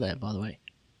podcast out there, by the way.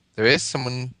 There is?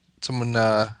 Someone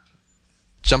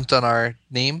jumped on our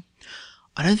name?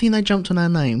 I don't think they jumped on our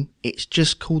name. It's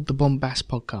just called the Bombast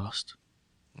Podcast.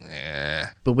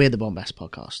 Yeah. But we're the Bombast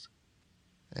Podcast.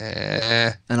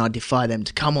 Yeah. And I defy them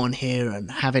to come on here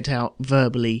and have it out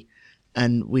verbally,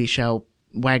 and we shall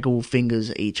waggle fingers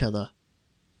at each other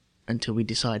until we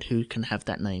decide who can have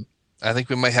that name. I think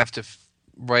we might have to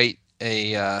write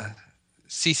a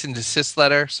cease and desist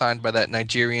letter signed by that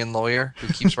Nigerian lawyer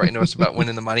who keeps writing to us about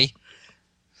winning the money.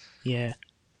 Yeah.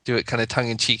 Do it kind of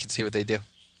tongue-in-cheek and see what they do.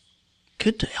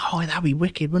 That'd be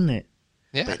wicked, wouldn't it?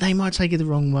 Yeah. But they might take it the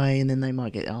wrong way, and then they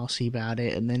might get arsey about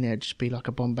it, and then it'd just be like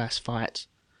a bombast fight.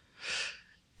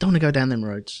 Don't want to go down them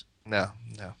roads. No.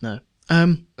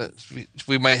 But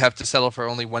we might have to settle for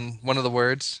only one of the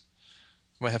words.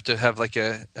 We might have to have like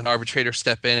an arbitrator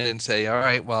step in and say, all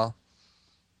right, well,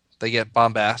 they get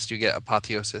bombast, you get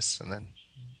apotheosis, and then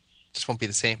it just won't be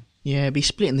the same. Yeah, it'd be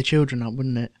splitting the children up,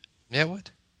 wouldn't it? Yeah, it would.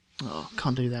 Oh,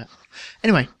 can't do that.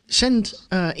 Anyway, send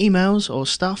emails or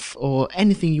stuff or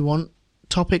anything you want,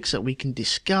 topics that we can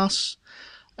discuss,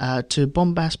 to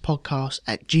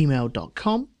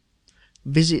bombastpodcast@gmail.com.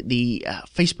 Visit the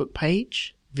Facebook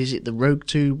page. Visit the Rogue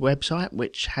 2 website,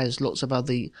 which has lots of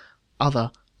other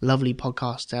lovely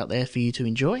podcasts out there for you to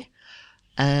enjoy.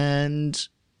 And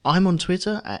I'm on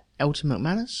Twitter at Elton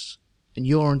McManus, and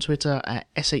you're on Twitter at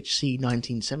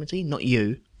SHC1970. Not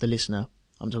you, the listener.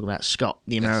 I'm talking about Scott,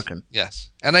 the American.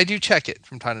 Yes. And I do check it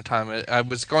from time to time. I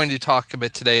was going to talk a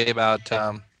bit today about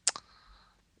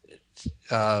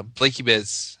Blakey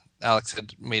Biz. Alex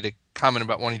had made a comment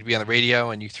about wanting to be on the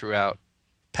radio, and you threw out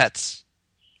pets.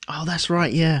 Oh, that's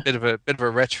right, yeah. Bit of a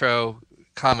retro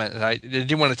comment, and I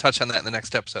do want to touch on that in the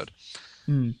next episode.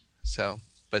 So,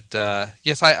 but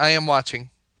yes, I am watching.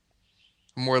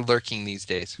 I'm more lurking these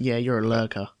days. Yeah, you're a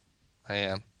lurker. I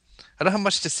am. I don't have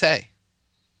much to say.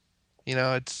 You know,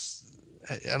 I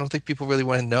don't think people really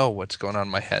want to know what's going on in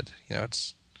my head. You know,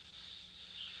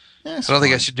 I don't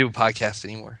think I should do a podcast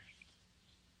anymore.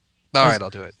 All right, I'll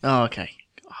do it. Oh, okay.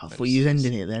 I thought you was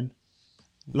ending it then.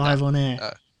 Live on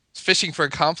air. Fishing for a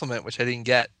compliment, which I didn't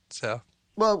get. So,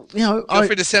 well, you know, feel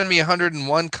free to send me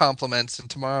 101 compliments in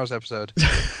tomorrow's episode.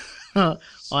 I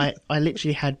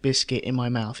literally had biscuit in my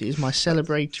mouth. It was my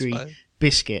celebratory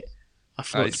biscuit. I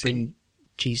forgot to bring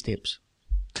cheese dips.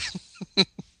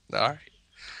 All right,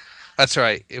 that's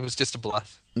right. It was just a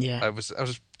bluff. Yeah, I was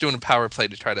doing a power play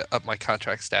to try to up my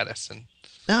contract status, and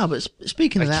but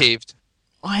speaking of that, caved.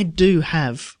 I do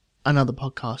have another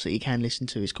podcast that you can listen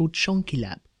to. It's called Shonky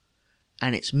Lab,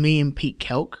 and it's me and Pete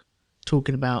Kelk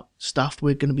talking about stuff.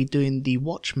 We're going to be doing the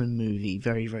Watchmen movie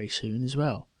very, very soon as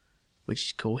well, which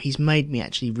is cool. He's made me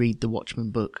actually read the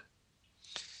Watchmen book.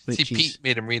 Pete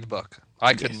made him read the book.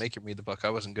 I couldn't make him read the book. I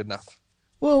wasn't good enough.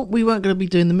 Well, we weren't going to be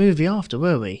doing the movie after,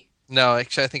 were we? No,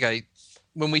 actually, I think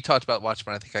when we talked about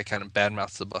Watchmen, I think I kind of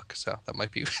badmouthed the book, so that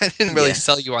might be. I didn't really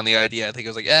sell you on the idea. I think I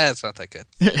was like, it's not that good.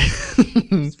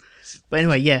 But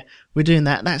anyway, yeah, we're doing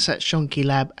that. That's at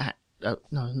shonkylab at.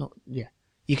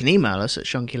 You can email us at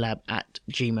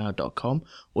shonkylab@gmail.com,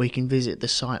 or you can visit the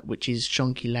site, which is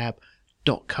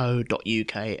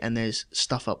shonkylab.co.uk, and there's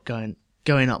stuff going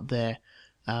up there,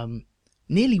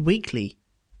 nearly weekly,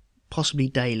 possibly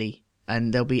daily.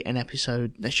 And there'll be an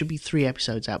episode. There should be 3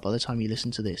 episodes out by the time you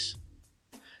listen to this.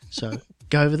 So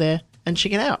go over there and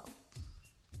check it out.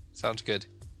 Sounds good.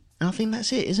 And I think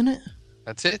that's it, isn't it?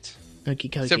 That's it. Okie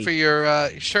dokie. Except for your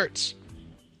shirts.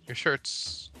 Your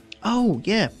shirts. Oh,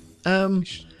 yeah.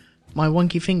 My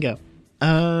wonky finger.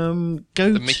 Go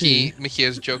The to... Mickey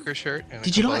has Joker shirt. And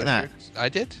Did you like that? Shirts. I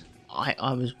did.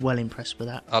 I was well impressed with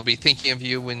that. I'll be thinking of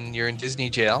you when you're in Disney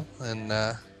jail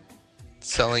and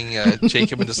selling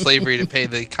Jacob into slavery to pay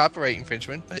the copyright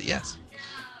infringement. But yes,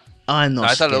 I'm not. I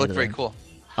thought scared it looked of very them. cool.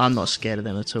 I'm not scared of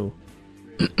them at all.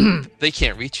 They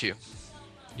can't reach you.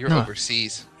 You're No.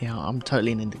 overseas. Yeah, I'm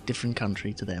totally in a different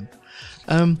country to them.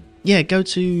 Yeah, go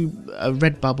to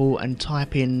Redbubble and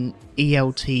type in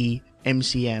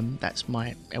ELTMCM. That's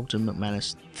my Elton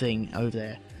McManus thing over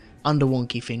there. Under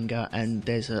Wonky Finger, and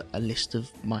there's a list of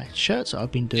my shirts that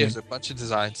I've been doing. There's a bunch of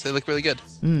designs. They look really good.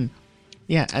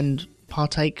 Yeah, and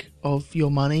partake of your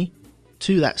money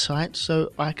to that site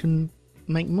so I can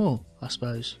make more, I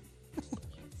suppose.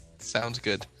 Sounds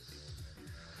good.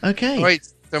 Okay. All right.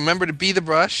 So remember to be the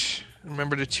brush.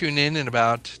 Remember to tune in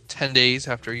about 10 days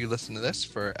after you listen to this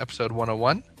for episode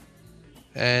 101.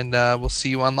 And we'll see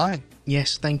you online.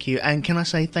 Yes, thank you. And can I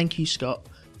say thank you, Scott,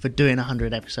 for doing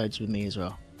 100 episodes with me as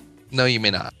well. No, you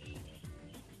may not.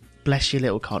 Bless your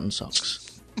little cotton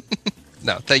socks.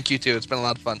 No, thank you too. It's been a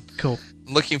lot of fun. Cool.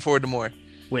 I'm looking forward to more.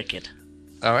 Wicked.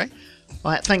 All right.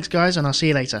 All right, thanks, guys, and I'll see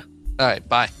you later. All right.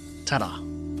 Bye. Ta-da.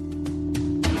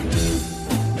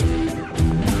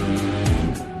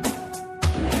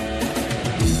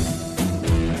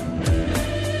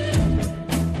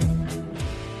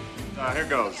 Here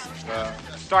goes.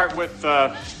 Start with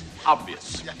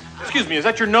obvious. Excuse me, is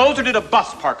that your nose or did a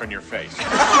bus park on your face?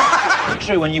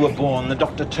 True, when you were born, the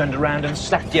doctor turned around and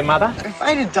slapped your mother? If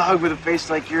I had a dog with a face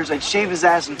like yours, I'd shave his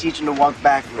ass and teach him to walk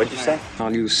backwards. What'd you say?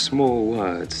 I'll use small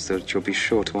words that you'll be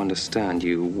sure to understand,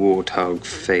 you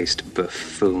warthog-faced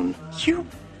buffoon. You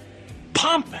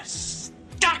pompous,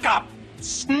 stuck-up,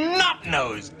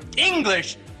 snot-nosed,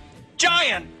 English,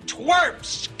 giant, twerp,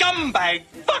 scumbag,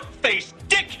 fuckface,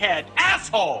 dickhead,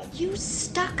 asshole! You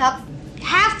stuck-up,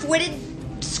 half-witted,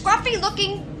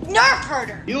 scruffy-looking nerf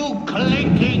herder! You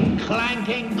clinking,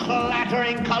 clanking,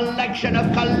 clattering collection of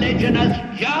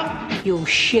colliginous junk! You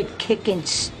shit-kicking,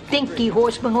 stinky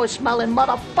horse-smelling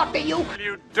motherfucker, you!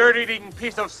 You dirt-eating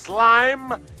piece of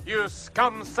slime! You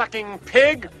scum-sucking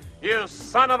pig! You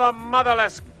son of a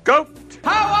motherless goat!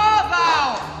 How art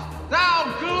thou,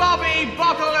 thou globby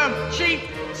bottle of cheap,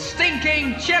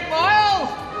 stinking chip oil?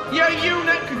 You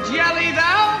eunuch jelly,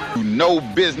 thou? No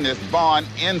business born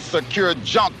insecure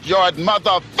junkyard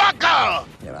motherfucker!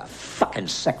 You're a fucking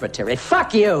secretary.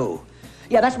 Fuck you!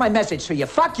 Yeah, that's my message to you.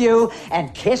 Fuck you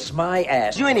and kiss my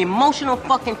ass. You're an emotional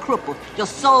fucking cripple. Your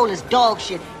soul is dog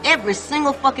shit. Every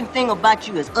single fucking thing about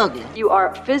you is ugly. You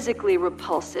are physically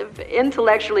repulsive,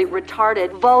 intellectually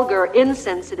retarded, vulgar,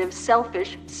 insensitive,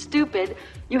 selfish, stupid.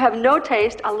 You have no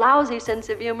taste, a lousy sense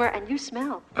of humor, and you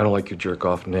smell. I don't like your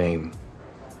jerk-off name.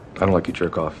 I don't like your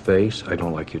jerk-off face. I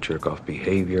don't like your jerk-off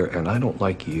behavior. And I don't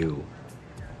like you.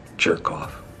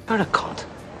 Jerk-off. You're a cunt.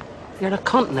 You're a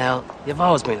cunt now. You've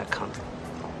always been a cunt.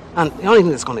 And the only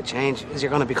thing that's going to change is you're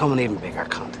going to become an even bigger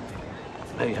cunt.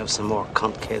 Maybe have some more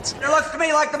cunt kids. It looks to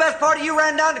me like the best part of you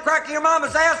ran down the crack of your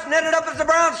mama's ass and ended up as a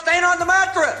brown stain on the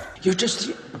mattress. You're just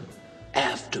the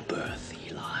afterbirth,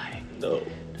 Eli. No.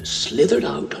 Slithered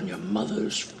out on your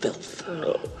mother's filth.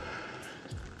 No.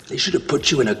 They should have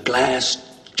put you in a glass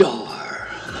jar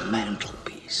on the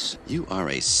mantelpiece. You are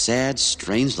a sad,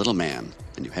 strange little man,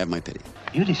 and you have my pity.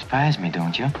 You despise me,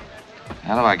 don't you?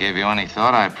 Well, if I gave you any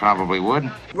thought, I probably would.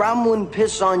 Rum wouldn't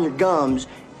piss on your gums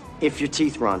if your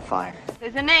teeth were on fire.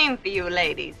 There's a name for you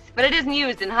ladies, but it isn't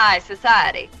used in high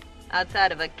society,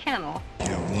 outside of a kennel.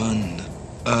 You're one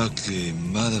ugly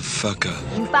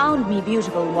motherfucker. You found me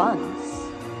beautiful once.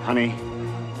 Honey,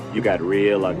 you got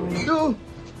real ugly.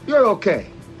 You're okay.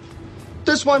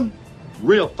 This one,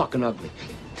 real fucking ugly.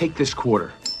 Take this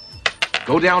quarter.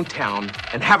 Go downtown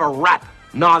and have a rat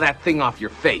gnaw that thing off your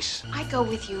face. I go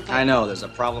with you, but... I know, there's a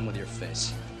problem with your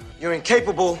face. You're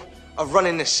incapable of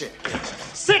running this shit.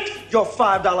 Sit your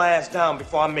 $5 ass down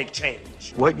before I make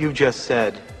change. What you just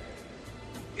said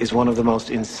is one of the most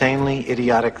insanely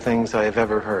idiotic things I have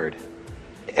ever heard.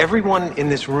 Everyone in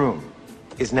this room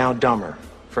is now dumber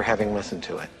for having listened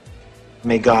to it.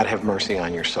 May God have mercy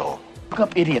on your soul. Look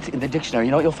up idiot in the dictionary.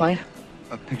 You know what you'll find?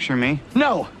 Picture me?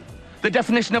 No! The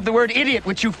definition of the word idiot,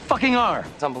 which you fucking are.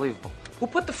 It's unbelievable. Who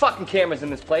put the fucking cameras in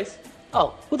this place?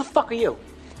 Oh, who the fuck are you?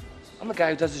 I'm the guy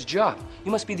who does his job.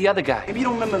 You must be the other guy. Maybe you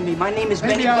don't remember me. My name is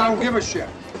Maybe Benny. I don't give a shit.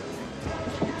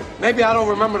 Maybe I don't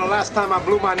remember the last time I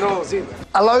blew my nose either.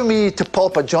 Allow me to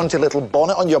pop a jaunty little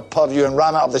bonnet on your purview and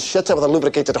ram out of the shitter with a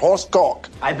lubricated horse cock.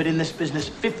 I've been in this business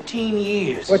 15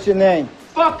 years. What's your name?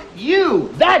 Fuck you!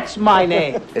 That's my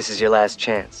name! This is your last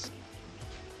chance.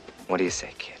 What do you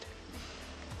say, kid?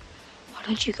 Why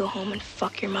don't you go home and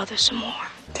fuck your mother some more?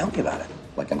 Tell me about it.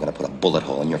 Like I'm gonna put a bullet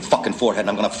hole in your fucking forehead and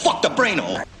I'm gonna fuck the brain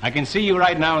hole. I can see you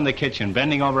right now in the kitchen,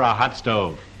 bending over a hot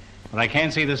stove. But I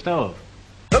can't see the stove.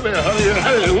 Come here, honey.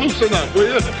 Hey, loosen up,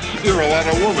 will you? You're a lot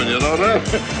of woman, you know that?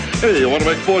 Hey, you want to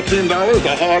make $14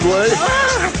 the hard way?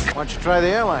 Why don't you try the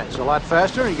airline? It's a lot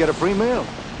faster and you get a free meal.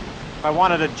 If I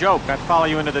wanted a joke, I'd follow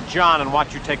you into the John and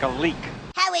watch you take a leak.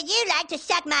 How would you like to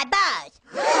suck my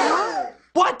balls?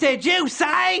 What did you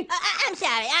say? I'm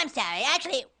sorry.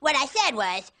 Actually, what I said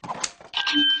was...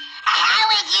 How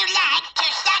would you like to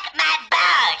suck my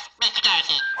balls, Mr.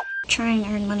 Garrison? Trying to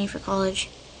earn money for college.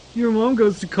 Your mom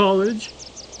goes to college.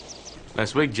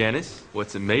 Nice wig, Janice.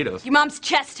 What's it made of? Your mom's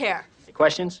chest hair. Any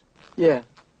questions? Yeah,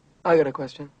 I got a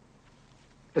question.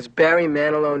 Does Barry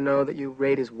Manilow know that you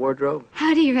raid his wardrobe?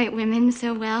 How do you rate women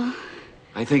so well?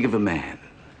 I think of a man,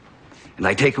 and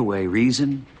I take away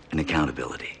reason and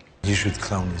accountability. You should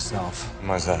clone yourself.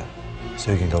 Why's that?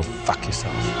 So you can go fuck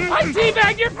yourself. I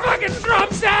teabag your fucking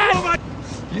drum set! Oh my...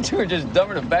 You two are just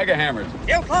dumber than a bag of hammers.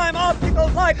 You climb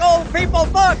obstacles like old people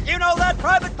fuck! You know that,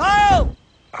 Private Pile?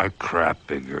 I crap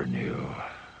bigger than you.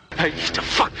 I used to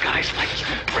fuck guys like you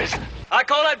in prison. I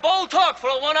call that bold talk for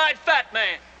a one-eyed fat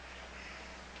man.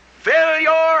 Fill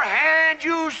your hand,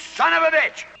 you son of a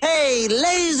bitch! Hey,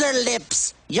 laser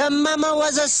lips! Your mama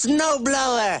was a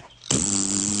snowblower.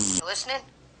 You listening?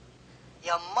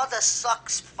 Your mother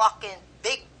sucks fucking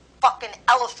big fucking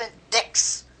elephant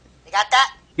dicks. You got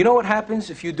that? You know what happens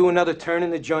if you do another turn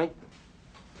in the joint?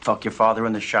 Fuck your father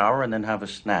in the shower and then have a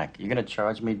snack. You gonna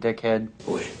charge me, dickhead?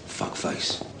 Boy,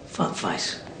 fuckface.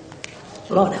 Fuckface.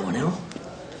 I like that one, Al.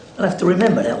 I'll have to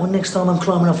remember that one next time I'm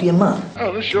climbing off your mum.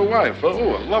 Oh, this your wife.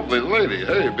 Oh, a lovely lady.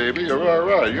 Hey, baby, you're all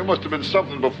right. You must have been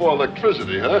something before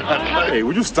electricity, huh? Hey,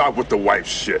 will you stop with the wife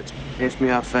shit? Ask me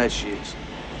how fat she is.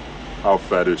 How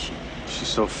fat is she? She's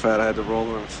so fat I had to roll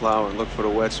her in flour and look for the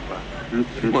wet spot.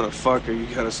 If you want to fuck her, you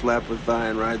gotta slap her thigh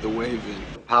and ride the wave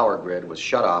in. The power grid was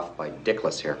shut off by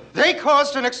Dickless here. They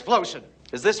caused an explosion.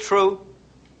 Is this true?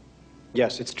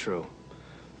 Yes, it's true.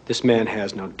 This man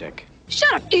has no dick.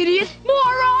 Shut up, idiot!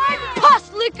 Moron!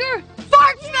 Pus licker!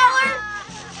 Fart smeller!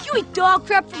 You eat dog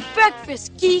crap for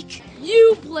breakfast, geek!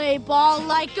 You play ball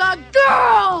like a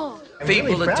girl!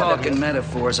 People that talk in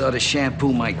metaphors ought to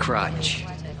shampoo my crotch.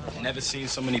 Never seen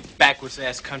so many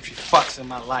backwards-ass country fucks in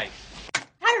my life.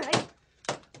 All right.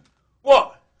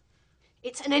 What?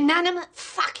 It's an inanimate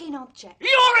fucking object.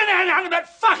 You're an inanimate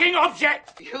fucking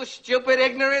object! You stupid,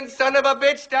 ignorant son of a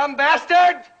bitch, dumb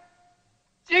bastard!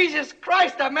 Jesus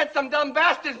Christ, I've met some dumb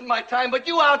bastards in my time, but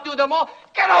you outdo them all.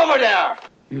 Get over there!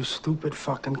 You stupid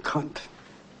fucking cunt.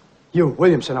 You,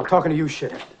 Williamson, I'm talking to you,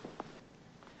 shithead.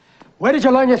 Where did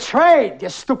you learn your trade, you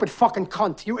stupid fucking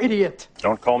cunt, you idiot?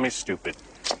 Don't call me stupid.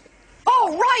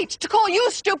 Oh, right! To call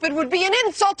you stupid would be an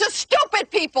insult to stupid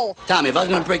people! Tommy, if I was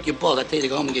gonna break your balls, I'd tell you to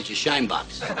go home and get your shine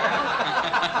box.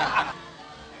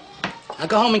 Now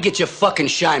go home and get your fucking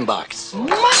shine box.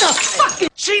 Motherfucking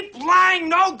cheap, lying,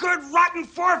 no good, rotten,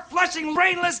 four-flushing,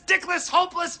 brainless, dickless,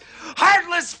 hopeless,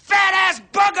 heartless, fat-ass,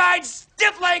 bug-eyed,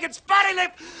 stiff-legged,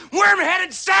 spotty-lipped,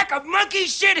 worm-headed sack of monkey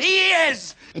shit he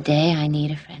is! The day I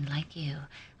need a friend like you,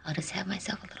 I'll just have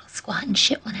myself a little squat and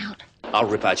shit one out. I'll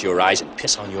rip out your eyes and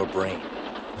piss on your brain.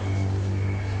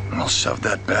 I'll shove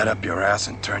that bat up your ass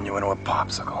and turn you into a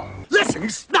popsicle. Listen, you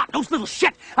snot-nosed little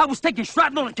shit! I was taking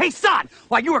shrapnel and K-Sod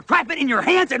while you were crapping in your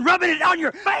hands and rubbing it on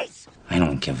your face! I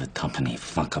don't give a tuppeny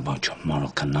fuck about your moral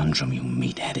conundrum, you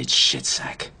meat-headed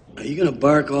shitsack. Are you gonna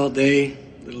bark all day,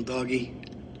 little doggy?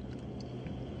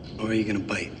 Or are you gonna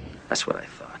bite? That's what I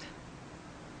thought.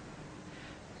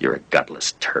 You're a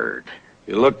gutless turd.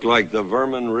 You look like the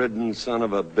vermin-ridden son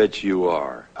of a bitch you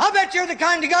are. I bet you're the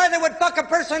kind of guy that would fuck a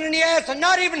person in the ass and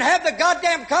not even have the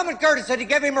goddamn common courtesy to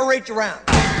give him a reach around.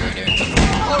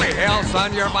 Holy hell,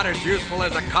 son, you're about as useful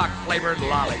as a cock-flavored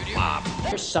lollipop.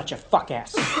 You're such a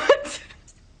fuck-ass.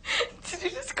 Did you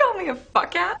just call me a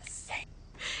fuck-ass?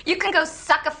 You can go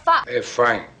suck a fuck. Hey,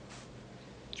 Frank.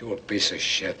 You a piece of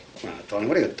shit. Tony,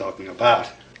 what are you talking about?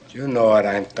 You know what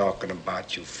I'm talking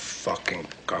about, you fucking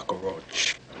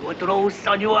cockroach. What rose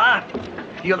son you are?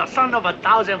 You're the son of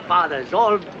 1,000 fathers,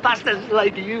 all bastards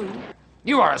like you.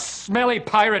 You are a smelly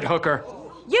pirate hooker.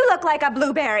 You look like a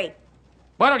blueberry.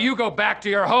 Why don't you go back to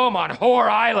your home on Whore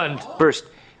Island? First,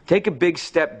 take a big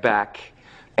step back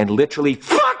and literally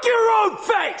fuck your own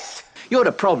face! You're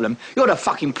the problem. You're the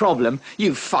fucking problem.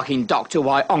 You fucking Dr.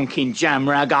 White, onking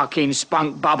jamrag, arking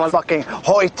spunk bubble. Fucking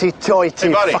hoity-toity.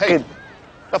 Hey, buddy, fucking... hey.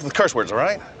 Enough with the curse words, all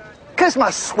right? Kiss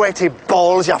my sweaty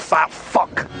balls, you fat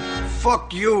fuck.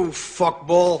 Fuck you,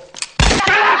 fuckball.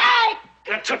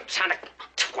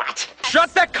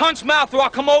 Shut that cunt's mouth or I'll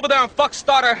come over there and fuck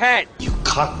start her head. You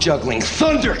cock-juggling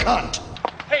thunder cunt!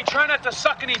 Hey, try not to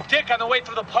suck any dick on the way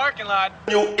through the parking lot.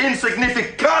 You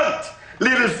insignificant cunt,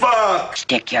 little fuck!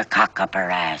 Stick your cock up her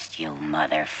ass, you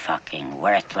motherfucking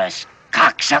worthless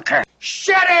cocksucker.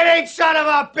 Shit-eating son of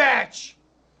a bitch!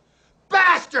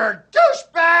 Bastard!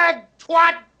 Douchebag!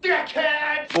 Twat!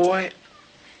 Dickhead! Boy,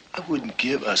 I wouldn't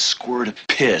give a squirt of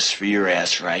piss for your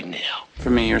ass right now. For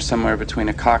me, you're somewhere between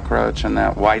a cockroach and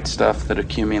that white stuff that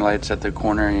accumulates at the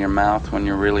corner of your mouth when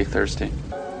you're really thirsty.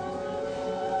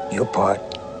 You're part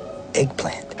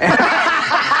eggplant.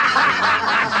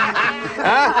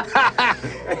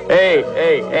 Hey.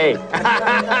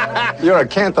 You're a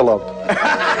cantaloupe.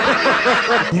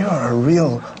 You're a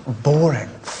real boring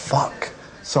fuck.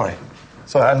 Sorry,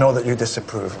 I know that you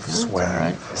disapprove of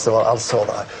swearing, so I'll solve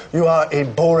that. You are a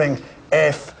boring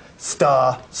F***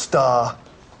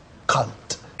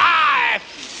 cunt. I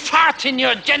fart in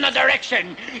your general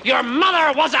direction. Your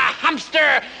mother was a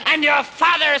hamster, and your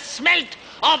father smelt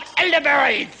of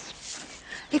elderberries.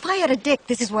 If I had a dick,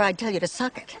 this is where I'd tell you to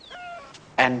suck it.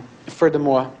 And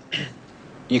furthermore,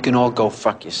 you can all go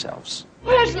fuck yourselves.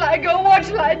 Where shall I go? What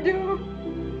shall I do?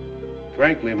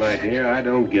 Frankly, my dear, I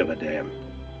don't give a damn.